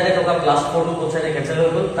both side থকা plus 4 টো both side ক্যান্সেল হৈ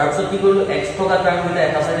গ'ল তাৰ পিছত কি কৰিলো x থকা টাৰ্ম এটা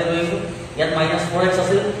এটা সাইডে লৈ আহিলো ইয়াত minus 4x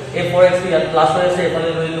আছিল এই 4x টো ইয়াত প্লাস হৈ আছে এফালে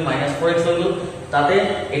লৈ আহিলো minus 4x হৈ গ'ল তাতে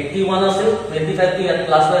 81 আছে 25 টো ইয়াত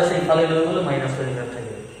প্লাস হৈ আছে ইফালে লৈ গ'ল minus 25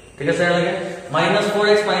 থাকে ঠিক আছে লাগে minus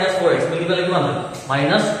 4x মিলি পেলাই কিমান হয়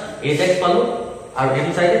minus 8x পালো আৰু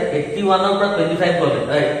এটো সাইডে 81 ৰ পৰা 25 গলে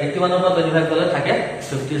ৰাইট 81 ৰ পৰা 25 গলে থাকে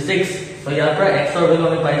 56 সো ইয়াৰ পৰা x ৰ ভ্যালু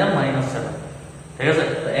আমি পাইলাম -7 ঠিক আছে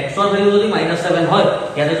তো x ৰ ভ্যালু যদি -7 হয়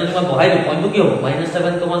ইয়াতে যদি মই বহাই দিও পইণ্টটো কি হ'ব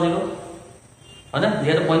 -7, 0 মানে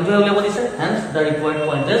যেহেতু পইণ্টটো উলিয়াব দিছে হেন্স দা ৰিকোয়াৰ্ড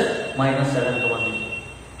পইণ্ট ইজ -7, 0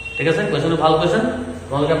 ঠিক আছে কোৱেশ্চনটো ভাল কোৱেশ্চন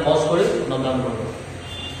তোমালোকে পজ কৰি নোট ডাউন কৰিব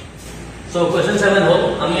সো কোৱেশ্চন 7 হল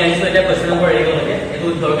আমি আইছো এটা কোৱেশ্চন নম্বৰ 8 লৈকে এটো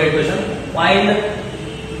দৰকাৰী question find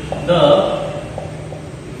the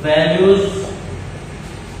values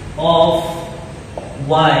of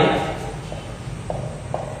y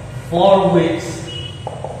for which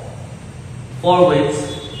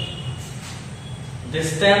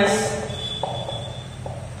distance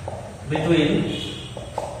between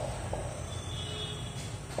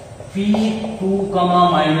p2,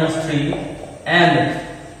 -3 and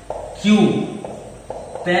q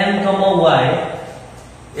 10, y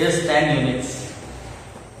is 10 units.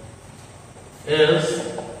 Is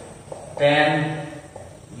 10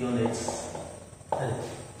 units.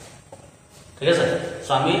 ঠিক আছে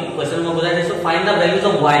সো আমি কোৱেশ্চন মই বুজাই দিছো find da values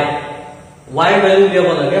of y value লিয়াব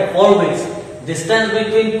লাগে for which distance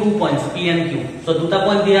between two points p and q so দুটা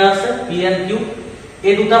point দিয়া আছে p and q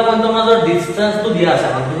এই দুটা পইণ্টৰ মাজৰ ডিসটেন্সটো দিয়া আছে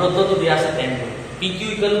আৰু দূৰত্বটো দিয়া আছে 10 pq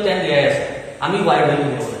 = 10 দিয়া আছে আমি y ভ্যালু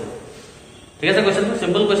লিয়াব লাগে ঠিক আছে কোৱেশ্চনটো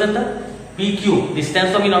সিম্পল কোৱেশ্চনটা pq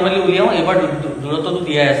ডিসটেন্সটো আমি নৰমালি উলিয়াও এবাৰ দূৰত্বটো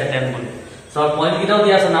দিয়া আছে 10 বুলি সো পইণ্ট কিটাও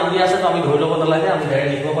দিয়া আছে নাম দিয়া আছে তো আমি ধৰি লব নালাগে আমি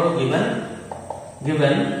ডাইৰেক্ট লিখিব পাৰো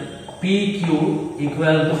given pq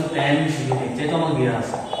equal to 10 units যেটো আমাক দিয়া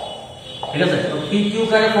আছে ঠিক আছে তো pq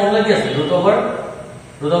কাৰণে ফৰ্মুলা কি আছে √p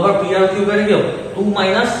আৰু q কাৰণে কি হ'ব 2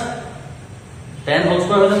 minus 10 whole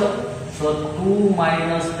square হৈ যাব so 2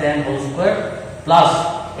 minus 10 whole square plus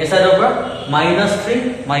এই সাইডৰ পৰা -3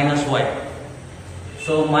 - y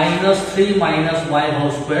so -3 - y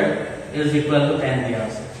whole square is equal to 10 দিয়া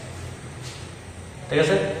আছে ঠিক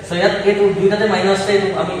আছে সো ইয়াত এটো দুইটাতে মাইনাস আছে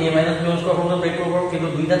আমি a - b whole square formula break করব কিন্তু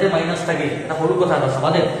দুইটাতে মাইনাস থাকে এটা সৰু কথা আছে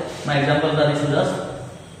বাদে মই एग्जांपल এটা দিছো জাস্ট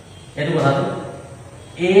এটো কথাটো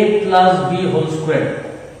a + b হোল স্কয়ার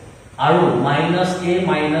আৰু -a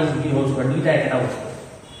 - b হোল স্কয়ার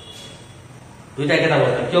দুইটা একেটা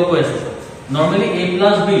বস্তু কিয় কৈ আছো নরমালি a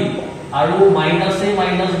 + b আৰু -a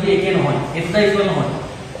 - b একে নহয় এটা ইকুয়াল নহয়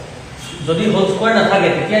যদি হোল স্কয়ার না থাকে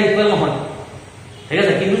তেতিয়া ইকুয়াল নহয় ঠিক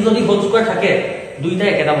আছে কিন্তু যদি হোল স্কয়ার থাকে দুইটা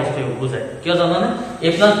একেটা বস্তু বুজায় কিয় জানানে a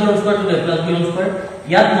 + b whole square to a + b whole square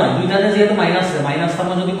ইয়াত মই দুইটাতে যেহেতু মাইনাস আছে মাইনাসটা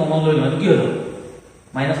মই যদি কমন লৈ লওঁ কি হ'ব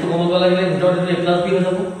মাইনাসটো কমন লৈ লাগিলে ভিতৰত যদি a + b হৈ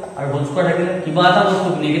যাব আৰু হোল স্কয়াৰ থাকিলে কিবা এটা বস্তু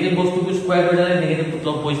নেগেটিভ বস্তুটো স্কয়াৰ কৰি দিলে নেগেটিভটো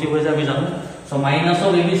প্লাস পজিটিভ হৈ যায় আমি জানো so minus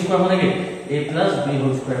of ab square মানে কি a + b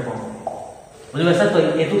হোল স্কয়ার পাম বুজি পাইছা তো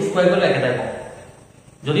এটো স্কয়ার কৰিলে একেটাই পাম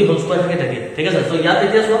যদি হোল স্কয়াৰ থাকে ঠিক আছে সো ইয়াত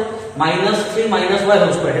এতিয়া চোৱা -3 - y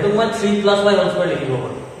হোল স্কয়াৰ এটো মই 3 + y হোল স্কয়াৰ লিখিব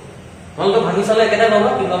পাৰো তোমালোকে ভাঙি চালে একেটা পাবা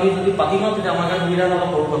কিন্তু আমি যদি পাতি লওঁ তেতিয়া আমাৰ কাৰণে সুবিধা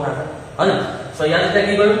হ'ব সৰু কথা এটা হয় না সো ইয়াত এটা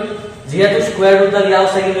কি কৰিম যেহেতু স্কয়াৰ ৰুট ডাল ইয়াৰ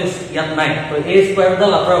আছে কিন্তু ইয়াত নাই তো এই স্কয়াৰ ৰুট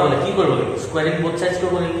ডাল আঁতৰাবলৈ কি কৰিব লাগিব স্কয়াৰিং বোথ সাইডস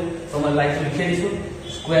কৰিব লাগিব তো মই লাইক লিখি দিছো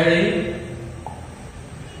স্কয়াৰিং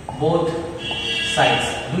বোথ সাইডস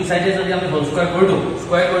দুই সাইডে যদি আমি হোল স্কয়াৰ কৰি দিও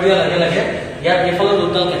স্কয়াৰ কৰি দিয়া লাগে লাগে ইয়াৰ এফালে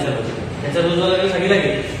ৰুট ডাল কেনসেল হৈ যাব কেনসেল হৈ যোৱাৰ লাগে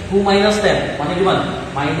লাগে 2 - 10 মানে কিমান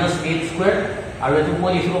 -8 স্কয়াৰ আৰু এটো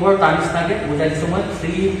মই লিখিব পাৰো তাৰ নিচিনাকে বুজাই দিছো মই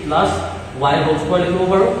 3 + y হোল স্কয়াৰ লিখিব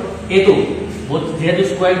পাৰো এটো বহুত যেহেতু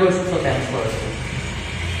স্কয়াৰ কৰিছো সো 10 স্কয়াৰ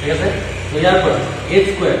ঠিক আছে তো ইয়াৰ পৰা 8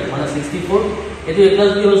 স্কয়াৰ মানে 64 এটো a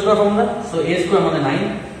 + b whole square formula so a square মানে 9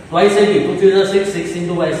 twice ab 2 3 6 6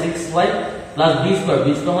 * y 6y plus b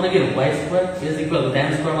square মানে কি y square is equal to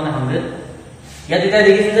 10 square মানে 100 ইয়াত এটা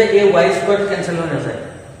দেখিছে যে a y স্কয়াৰ কেনসেল হৈ নাযায়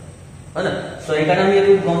হয় না সো এখানে আমি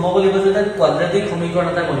এটো গম পাব লাগিব যে কোয়াড্ৰেটিক সমীকৰণ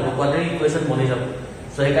এটা বনিব কোয়াড্ৰেটিক ইকুয়েশন বনি যাব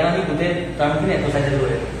সো এখানে আমি দুটে টাৰ্মখিনি এটো সাইডে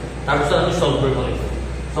লৈ তাৰ পিছত আমি সলভ কৰিব লাগিব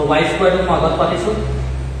সো y স্কয়াৰ টো আগত পাতিছো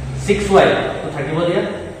 6y তো থাকিব দিয়া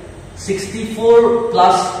 64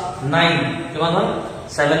 + 9 কিমান হয়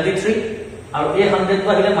 73 আৰু এই 100 টো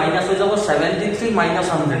আহিলে মাইনাস হৈ যাব 73 - 100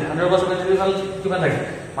 100 + 73 ফাল কিমান থাকে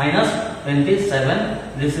 -27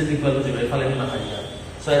 this is equal to 0 ফালে না থাকে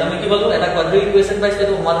সো এটা আমি কি বলবো এটা কোয়াড্রেটিক ইকুয়েশন পাইছে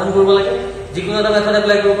এটা সমাধান কৰিব লাগে যিকোনো এটা মেথড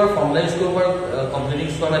এপ্লাই কৰিব পাৰ ফৰ্মুলা ইউজ কৰিব পাৰ কমপ্লিটিং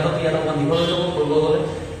স্কয়াৰ মেথড ইয়াত অকমান দিব লাগিব কৰিব গলে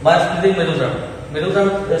বা স্প্লিটিং মিডল টাৰ্ম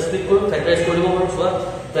স্প্লিট কৰি ফ্যাক্টৰাইজ কৰিব পাৰো সো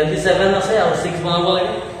 27 আছে আৰু 6 বনাব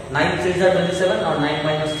লাগে 9 3 are 27 और 9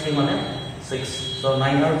 minus 3 माने 6 so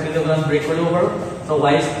 9 और 3 को हम ब्रेक कर पारो so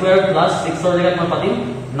y square plus 6 और जगह मैं पाती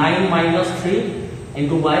 9 minus 3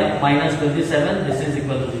 into y minus 27 this is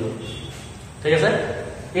equal to 0 ठीक है सर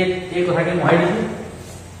एक কথা কি মই দিছি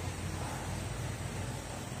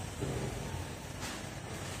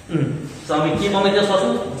so আমি কি মমে যে সসু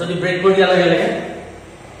যদি ব্রেক কৰি দিয়া লাগে লাগে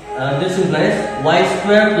this implies y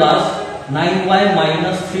square plus 9y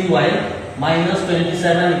minus 3y minus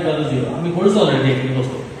 27 equal to 0 আমি কৰিছো অলৰেডি এই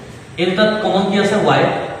বস্তু এটা কমন কি আছে y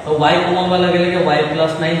তো y কমন বা লাগে লাগে y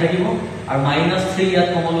plus 9 থাকিব আৰু minus 3 ইয়াত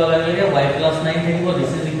কমন বা লাগে লাগে y plus 9 থাকিব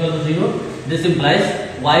this is equal to 0 this implies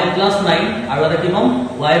y plus 9 আৰু এটা কি পাম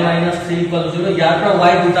y minus 3 equal to 0 ইয়াৰ পৰা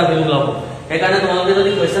y দুটা ভ্যালু লাভ এই কাৰণে তোমালোকে যদি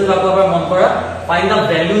কোৱেশ্চন পাবা মন কৰা find da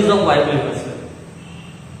values of y বুলি কৈছে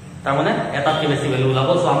তাৰ মানে এটা কি বেছি ভ্যালু লাভ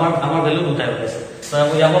সো আমাৰ ভ্যালু দুটাই হৈছে সো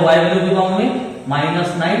আমি ইয়াৰ y ভ্যালু কি পাম আমি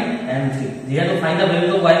 -9 and 3 যেহেতু find da value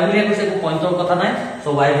of y বুলি কৈছে কো পইন্টৰ কথা নাই সো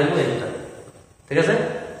y ভ্যালু এই দুটা ঠিক আছে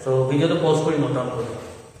সো ভিডিওটো পজ কৰি নোট ডাউন কৰক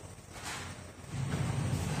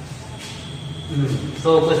so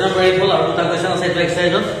question number 8 হল আৰু দুটা কোৱেশ্চন আছে এটা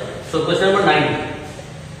এক্সাৰসাইজত so question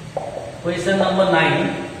number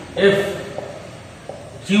 9 if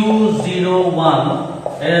q01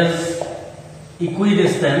 is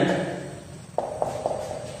equidistant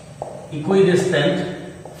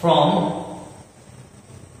from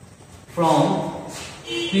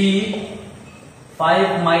p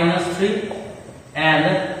 5 minus 3 and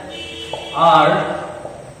r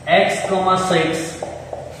x comma 6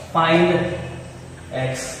 find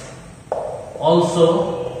x also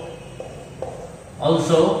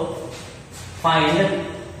find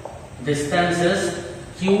distances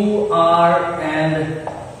qr and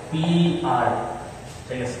pr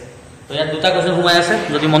ঠিক আছে তো ইয়াত দুটা কোৱেশ্চন সোমাই আছে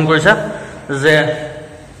যদি মন কৰিছা যে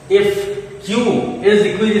if q is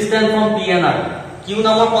equidistant from p and r q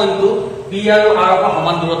নামৰ পইণ্টটো p আৰু r পৰা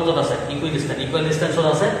সমান দূৰত্বত আছে equal distanceত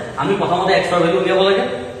আছে আমি প্ৰথমতে x ৰ ভ্যালু উলিয়াব লাগে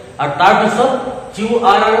আৰু তাৰ পিছত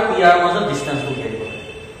qr আৰু pr মাজৰ ডিসটেন্স উলিয়াব লাগে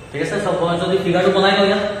ঠিক আছে সব মই যদি ফিগাৰটো বনাই লওঁ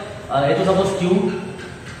ইয়াত এটো সাপোজ q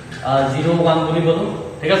 01 বুলি বলো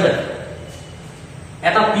ঠিক আছে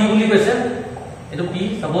এটা p বুলি কৈছে এটো p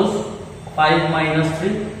সাপোজ 5 minus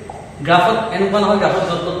 3 গ্ৰাফত এনেকুৱা নহয় গ্ৰাফত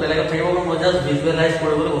যত বেলেগ থাকিব মই জাস্ট ভিজুৱেলাইজ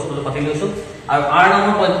কৰিবলৈ বস্তুটো পাতি লৈছো আৰু r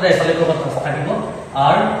নামৰ পইণ্টটা এফালে ক'ত থাকিব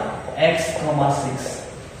r x, 6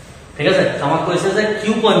 ঠিক আছে আমাক কৈছে যে q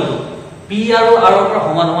পইণ্টটো p আৰু r ৰ পৰা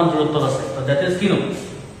সমান সমান দূৰত্বত আছে তো দ্যাট ইজ কিনো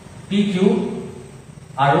pq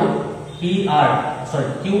আৰু pr সৰি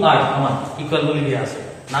qr সমান ইকুয়াল বুলি দিয়া আছে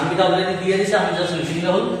নামকিটা অলৰেডি দিয়া দিছে আমি জাস্ট লিখি দিলে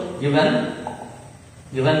হল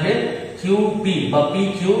given কে qp বা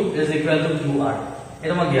pq is equal to qr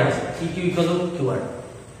এটা মই দিয়া আছে pq equal to qr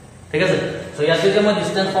ঠিক আছে সো ইয়াতে যে মই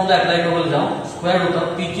ডিসটেন্স ফৰ্মুলা এপ্লাই কৰিবলৈ যাওঁ স্কয়াৰ ৰুট অফ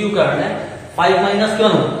pq কাৰণে 5 মাইনাস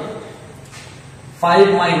কিমান হ'ব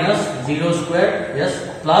 5 minus 0 square yes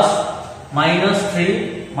plus minus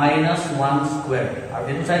 3 minus 1 square আৰু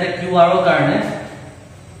এটো সাইডে qr ৰ কাৰণে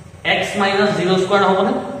x minus 0 square হ'ব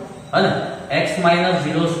না হয় না x minus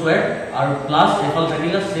 0 square আৰু প্লাস এফাল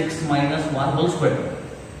থাকিলে 6 minus 1 whole square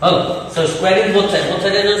হল সো স্কয়ারিং both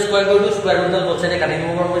side এর স্কয়ার কৰি দিও স্কয়াৰ ৰুট both side এ কাটি দিব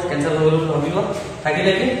পাৰো কেনসেল হৈ গ'ল ভাবিব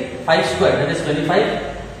থাকিলে কি 5 square that is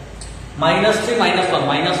 25 minus 3 minus 1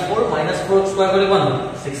 minus 4 minus 4 square kori 1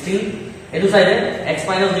 16 etu side x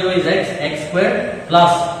minus 0 is x square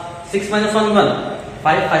plus 6 minus 1 1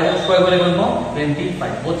 5 5 square kori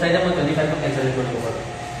 25 both side মই 25 को कैंसिल কৰিব পাৰো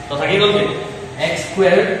তো থাকি গল কি x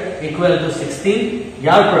square equal to 16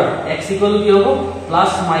 ইয়াৰ পৰা x equal কি হ'ব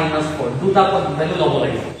plus minus 4 দুটা ভ্যালু লব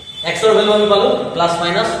লাগিব x ৰ ভ্যালু আমি পালো plus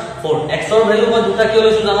minus 4 x ৰ ভ্যালু মই দুটা কিয়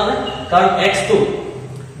লৈছো জানানে কাৰণ x টো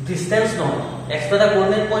ডিসটেন্স নহয় x এটা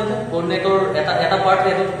কোঅৰ্ডিনেট পইণ্ট কোঅৰ্ডিনেটৰ এটা পাৰ্ট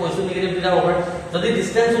এটো পজিটিভ নেগেটিভ দুটা হ'ব যদি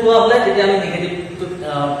ডিসটেন্স ওলোৱা হলে তেতিয়া আমি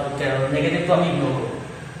নেগেটিভ তো আমি ইগনোৰ কৰো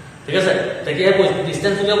ঠিক আছে তেতিয়া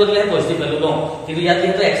ডিসটেন্স উলিয়াব দিলে পজিটিভ ভ্যালু লওঁ কিন্তু ইয়াত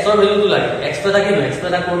যেহেতু x ৰ ভ্যালুটো লাগে x এটা কি x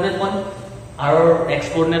এটা কোঅৰ্ডিনেট পইণ্ট আৰু x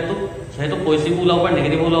কোঅৰ্ডিনেট তো যেহেতু পজিটিভ ওলাব পাৰে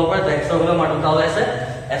নেগেটিভ ওলাব পাৰে তো x ৰ ভ্যালু মানটো ওলাইছে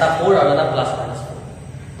এটা 4 আৰু এটা প্লাস মাইনাস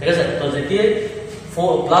ঠিক আছে তো যেতিয়া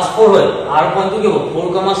 4 plus 4 হয় r পয়েন্ট কি হ'ব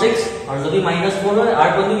 4,6 আৰু যদি minus 4 হয় r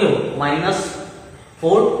পয়েন্ট কি হ'ব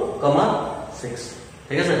 -4,6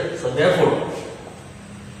 ঠিক আছে so therefore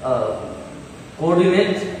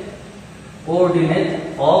coordinate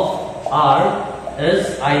of r is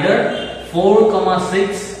either 4,6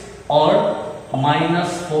 or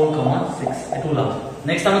 -4,6 এটো লাভ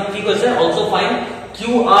নেক্সট আমি কি কৈছে also find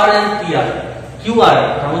qr and pr qr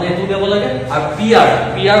মানে এটো দেব লাগে আর pr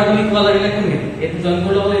বুলি কোৱা লাগিলে কি এটো জয়েন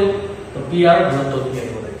কৰি লব লাগিব তো pr গুণটো দিব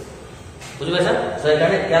লাগে বুজি পাইছা সো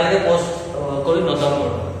এখানে কি লাগে পোস্ট কৰি নট ডাউন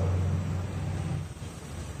কৰব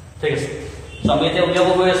ঠিক আছে সো আমি এতিয়া উলিয়াব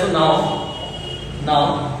গৈ আছো নাও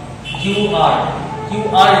qr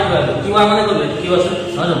equal to qr মানে কত কি আছে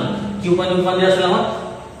জানো q পয়েন্ট কোন দিয়া আছে আমাৰ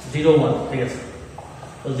 01 ঠিক আছে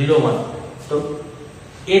তো 01 তো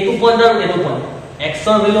a2 পয়েন্ট আৰু a2 পয়েন্ট x ৰ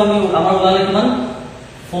ভ্যালু আমি আমাৰ ওলালে কিমান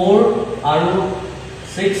 4 আৰু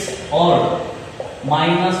 6 or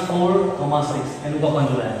 -4,6 এনেকুৱা পয়েন্ট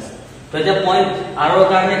ওলাই আছে তো এটা পয়েন্ট r ৰ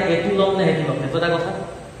কাৰণে a2 লম নে হেতু লম এটো এটা কথা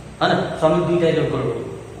হয়না সো আমি দুইটাই যোগ কৰিব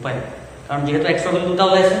উপায় কাৰণ যেহেতু x ৰ ভ্যালু দুটা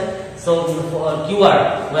ওলাইছে so qr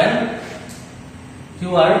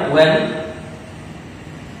when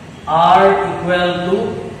r equal to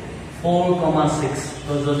 4,6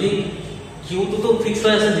 তো যদি q তো ফিক্স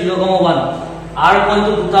হৈ আছে 0,1 r পয়েন্ট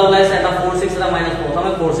তো দুটা ওলাইছে এটা 4,6 এটা -4 আমি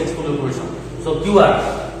 4,6 পুল কৰিছো সো qr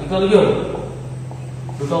ইকুয়াল কি হ'ব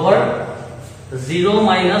root over 0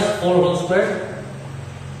 minus 4 whole square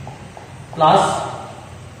plus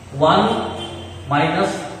 1 minus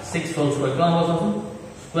 6 whole square কিমান হ'ব চাচোন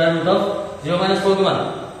square root of 0 minus 4 কিমান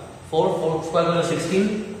 4 square কৰিলে 16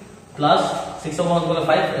 plus 6 over 1 কৰিলে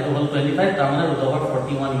 5 এটো হ'ল 25 তাৰ মানে root over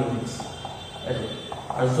 41 units এটো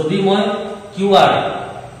আৰু যদি মই qr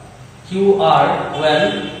when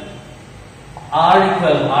r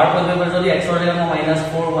equal r point যদি x ৰ জায়গাত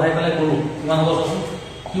 -4 বহাই পেলাই কৰো কিমান হ'ব চাচোন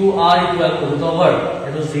qr equal to root over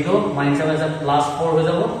এটো 0 minus 7 is +4 হৈ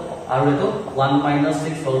যাব আৰু এটো 1 minus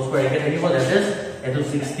 6 whole square একে থাকিব that is এটো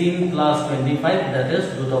 16 plus 25 that is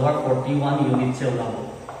root over 41 units এ ওলাব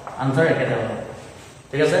आंसर একেটা হ'ব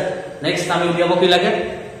ঠিক আছে নেক্সট আমি উলিয়াব কি লাগে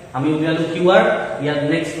আমি উলিয়ালো qr ইয়াত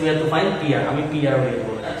next we have to find pr আমি pr উলিয়াব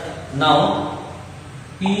লাগে now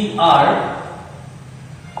pr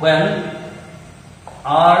when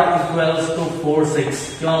r equals to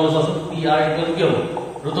 4,6 কিমান হ'ব চাচোন pr equal কি হ'ব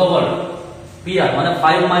root over pr মানে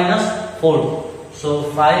 5 minus 4 so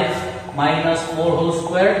 5 minus 4 whole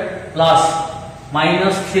square plus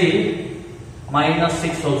minus 3 minus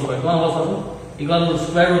 6 whole square কিমান হ'ব চাচোন equal to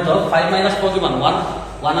square root of 5 minus 4 কিমান 1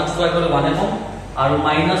 square কৰিলে 1 হ'ব আৰু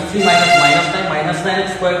minus 3 minus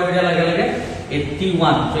 9 square কৰি দিয়া লাগে লাগে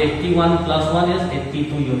 81 so 81 plus 1 is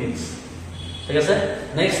 82 units ঠিক আছে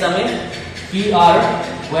নেক্সট আমি pr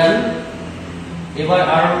when এবাৰ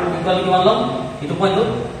r equal কিমান লম এটো পয়েন্ট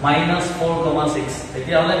 -4,6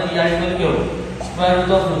 এতিয়া হলে pr equal কি হ'ব square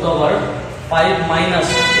root over 5 minus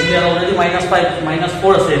এতিয়া অলৰেডি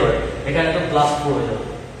 -4 আছে এবাৰ এখানে তো +4 হৈ যাব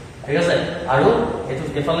ঠিক আছে আৰু এটো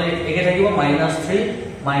এফালে একে থাকিব -3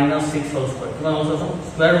 -6 whole square কিমান হ'ব চাচোন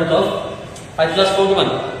square root of 5 plus 4 কিমান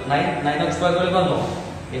 9 square কৰিলে কিমান হ'ব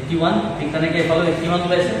 81 ঠিক তেনেকে এফালে 81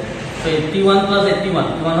 ওলাইছে so 81 plus 81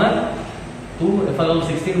 কিমান হয় 2 এফালে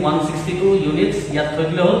 16 162 units ইয়াত থৈ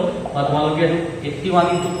দিলে হ'ল বা তোমালোকে 81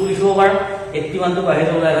 into 2 লিখিব পাৰা 81 টো বাহিৰ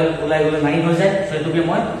ওলাই গলে 9 হৈ যায় so এটোকে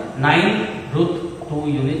মই 9√2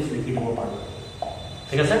 units লিখি দিব পাৰো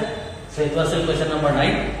ঠিক আছে so it was question number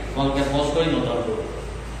 9 তোমালোকে পজ কৰি নোট ডাউন কৰক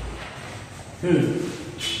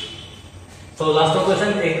so last question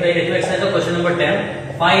eto exercise question number 10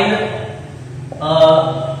 find a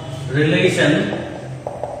relation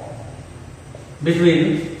between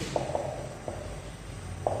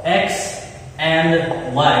x and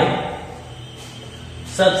y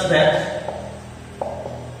such that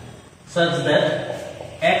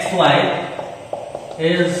xy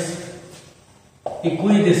is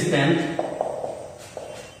equidistant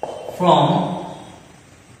from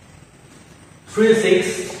 3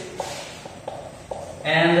 6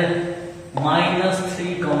 and minus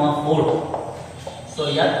 3 comma 4. So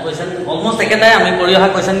yeah, question almost eketai ami pori oha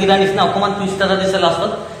question gida nisna okoman twist eta dise last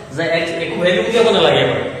je x eku value ki abone lage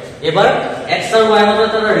ebar x are y মধ্যে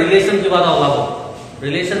একটা relation কিবা এটা ওলাবো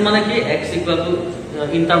relation মানে কি x equal to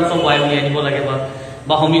in terms of y উলিয়াই দিব লাগে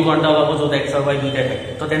বা সমীকৰণটা ওলাবো যত x আৰ y দুইটা থাকে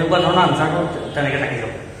তো তেনেকুৱা ধৰণৰ আনসাৰটো তেনেকৈ থাকি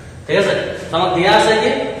যাব ঠিক আছে তো আমাক দিয়া আছে কি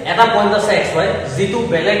এটা পইণ্ট আছে x y যেটো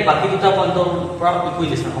বেলেগ বাকি দুটা পইণ্টৰ পৰা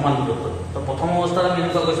ইকুইলেশন সমান দূৰত্ব তো প্ৰথম অৱস্থাত আমি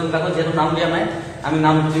এনেকুৱা কোৱেশ্চন কাকো যেটো নাম দিয়া নাই আমি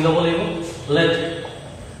নাম দি ল'ব লাগিব let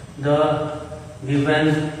the given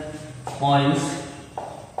points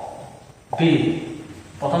be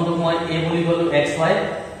प्रथम तो मैं a বুলি কলো xy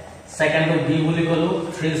सेकंड तो b বুলি কলো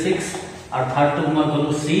 3 6 और थर्ड तो मैं কলো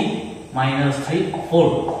c -3 4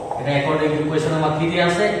 এটা अकॉर्डिंग टू क्वेश्चन में কি দিয়া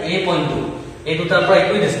আছে a पॉइंट टू a দুটাৰ পৰা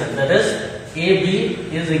ইকুইডিস্টেন্ট that is ab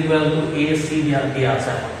is equal to ac দিয়া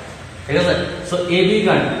আছে ঠিক আছে সো ab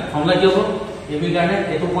কাৰণে ফৰ্মুলা কি হ'ব ab কাৰণে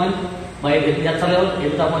এটো পয়েন্ট বাই এটা চলে হ'ল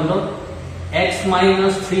এটা point x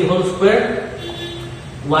 - 3 whole square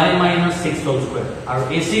y minus 6 whole square और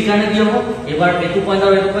ac কাৰণে কি হ'ব এবাৰ এটো পয়েন্ট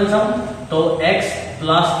আৰু এটো পয়েন্ট চাম তো x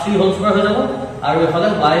plus 3 whole square হৈ যাব আৰু এফালে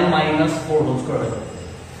y minus 4 whole square হৈ যাব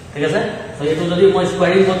ঠিক আছে সো এটো যদি মই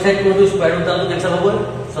স্কয়ারিং বোথ সাইড কৰি দিও স্কয়াৰ ৰুট ডালটো কেনসেল হ'ব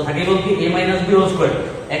সো থাকি গ'ল কি a minus b whole square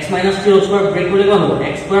x minus 3 whole square break কৰি গ'ল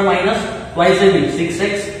x square minus twice ab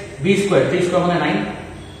 6x b square 3 square মানে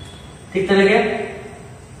 9 ঠিক তেনেকে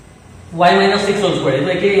y minus 6 whole square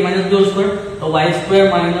এটা কি a minus b whole square तो y square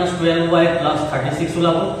minus 12y plus 36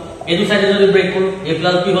 ওলাবো এটো সাইডে যদি ব্রেক কৰো a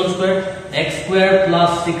plus b whole square x square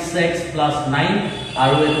plus 6x plus 9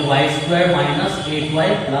 আৰু এটো y square minus 8y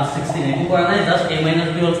plus 16 এটো কৰা নাই just a minus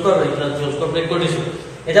b whole square y plus b whole square break কৰি দিছো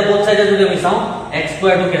এটা বোথ সাইডে যদি আমি চাও x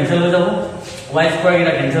square টো ক্যান্সেল হৈ যাব y square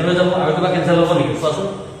এটা ক্যান্সেল হৈ যাব আৰু কিবা ক্যান্সেল হ'ব নেকি কোৱাচোন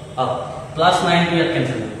plus 9 টো ইয়াত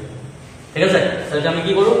ক্যান্সেল হ'ব ঠিক আছে তাহলে আমি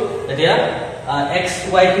কি কৰো এতিয়া x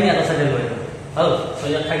y খিনি এটা সাইডে লৈ যাম হল সো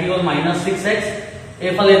ইয়াত থাকি গল -6x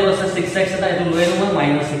এফালে আছে 6x এটা এটো লৈ লম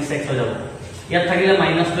 -6x হৈ যাব ইয়াত থাকিলে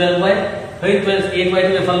 -12y হৈ 8y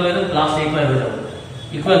টো এফালে লৈ লম +8y হৈ যাব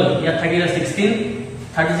ইকুয়াল ইয়াত থাকিলে 16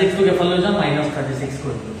 36 টো এফালে লৈ যাম -36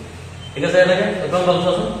 কৰি দিম ঠিক আছে এটাকে একদম ভালো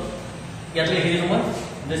চাচোন ইয়াত লিখি দিম মই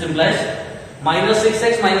দিস ইমপ্লাইজ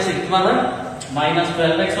 -6x -6 কিমান হয়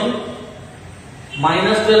 -12x হল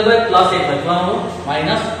 -12y +8y কিমান হল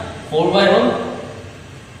 -4y হল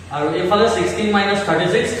और এফালে 16 minus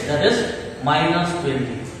 36 that is minus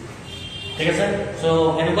 20 ঠিক আছে সো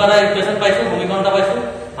এনেকুৱা ইকুয়েশন পাইছো সমীকৰণটা পাইছো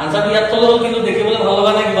আনসার ইয়াত তল কিন্তু দেখিবলৈ ভাল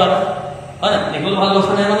লগা নাই কিবা হয় না দেখিবলৈ ভাল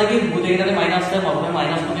লগা নাই মানে কি গুটেইটাতে মাইনাস আছে মই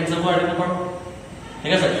মাইনাস টো ক্যান্সেল কৰি দিব পাৰো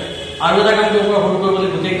ঠিক আছে আৰু এটা কাম কৰিব হল কৰিবলৈ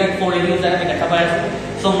গুটেইটা 4 এদি যায় আমি দেখা পাই আছো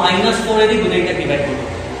সো -4 এদি গুটেইটা ডিভাইড কৰিব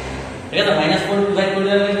ঠিক আছে -4 ডিভাইড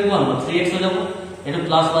কৰিলে কি হ'ব 3x হৈ যাব এটো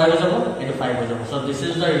প্লাস y হৈ যাব এটো 5 হৈ যাব so this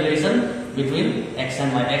is the relation between x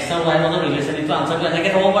and y x and y মাজৰ ৰিলেশন ইটো আনসাৰটো এনেকে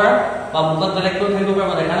হ'ব পাৰা বা মুখত বেলেগ কৰি থাকিব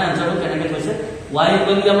পাৰা দেখা নাই আনসাৰটো কেনেকে হৈছে y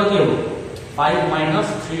ইকুৱেল টু আমাৰ কি হ'ব 5 minus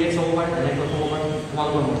 3x হ'ব পাৰা এনেকে হ'ব পাৰা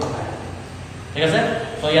তোমালোকৰ মত কথা ঠিক আছে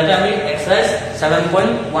সো ইয়াতে আমি এক্সাৰসাইজ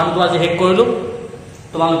 7.1 টো আজি হেক কৰিলো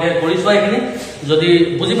তোমালোকে কৰি চোৱা এখিনি যদি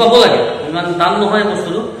বুজি পাব লাগে ইমান টান নহয়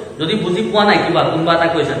বস্তুটো যদি বুজি পোৱা নাই কিবা কোনবা এটা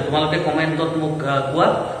কৈছে তোমালোকে কমেন্টত মোক কোৱা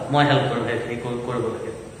মই হেল্প কৰিম এই কৰিব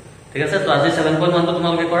লাগে ঠিক আছে তো আজি 7.1 টো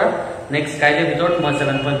তোমালোকে কৰা নেক্সট কাইলে ভিতৰত মই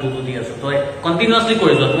 7.2 টো দি আছো তো কন্টিনিউয়াসলি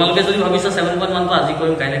কৰি যোৱা তোমালোকে যদি ভাবিছা 7.1 টো আজি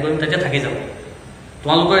কৰিম কাইলে কৰিম তেতিয়া থাকি যাব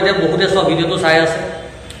তোমালোকৰ এতিয়া বহুতে সব ভিডিওটো চাই আছে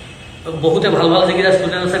বহুতে ভাল ভাল যিকিটা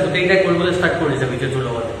ষ্টুডেন্ট আছে গোটেইটা কৰিবলৈ ষ্টাৰ্ট কৰিছে ভিডিওটোৰ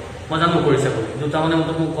লগতে মই জানো কৰিছে বুলি দুটা মানে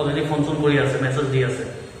মোক অলৰেডি ফোন কৰি আছে মেছেজ দি আছে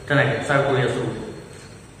তেনেকে স্যাৰ কৰি আছো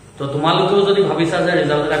তো তোমালোকেও যদি ভাবিছা যে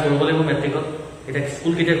ৰিজাল্ট এটা কৰিব লাগিব মেট্ৰিকত এটা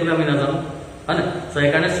স্কুল কিটা খুলে আমি নাজানো মানে সো এই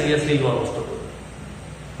কাৰণে সিৰিয়াসলি লোৱা বস্তুটো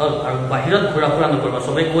হল আৰু বাহিৰত ঘুৰা ফুৰা নকৰবা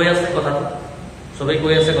সবে কৈ আছে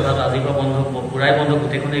কথাটো আজিৰ পৰা বন্ধ পুৰাই বন্ধ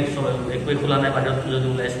গোটেইখনে একোই খোলা নাই বাহিৰত যদি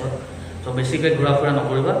ওলাইছো তো বেছিকৈ ঘুৰা ফুৰা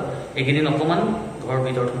নকৰিবা একেদিন অকমান ঘৰৰ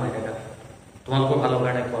ভিতৰত সোমাই থাকা তোমালোকৰ ভালৰ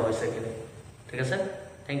কাৰণে কোৱা হৈছে ঠিক আছে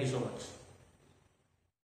থ্যাংক ইউ সো মাচ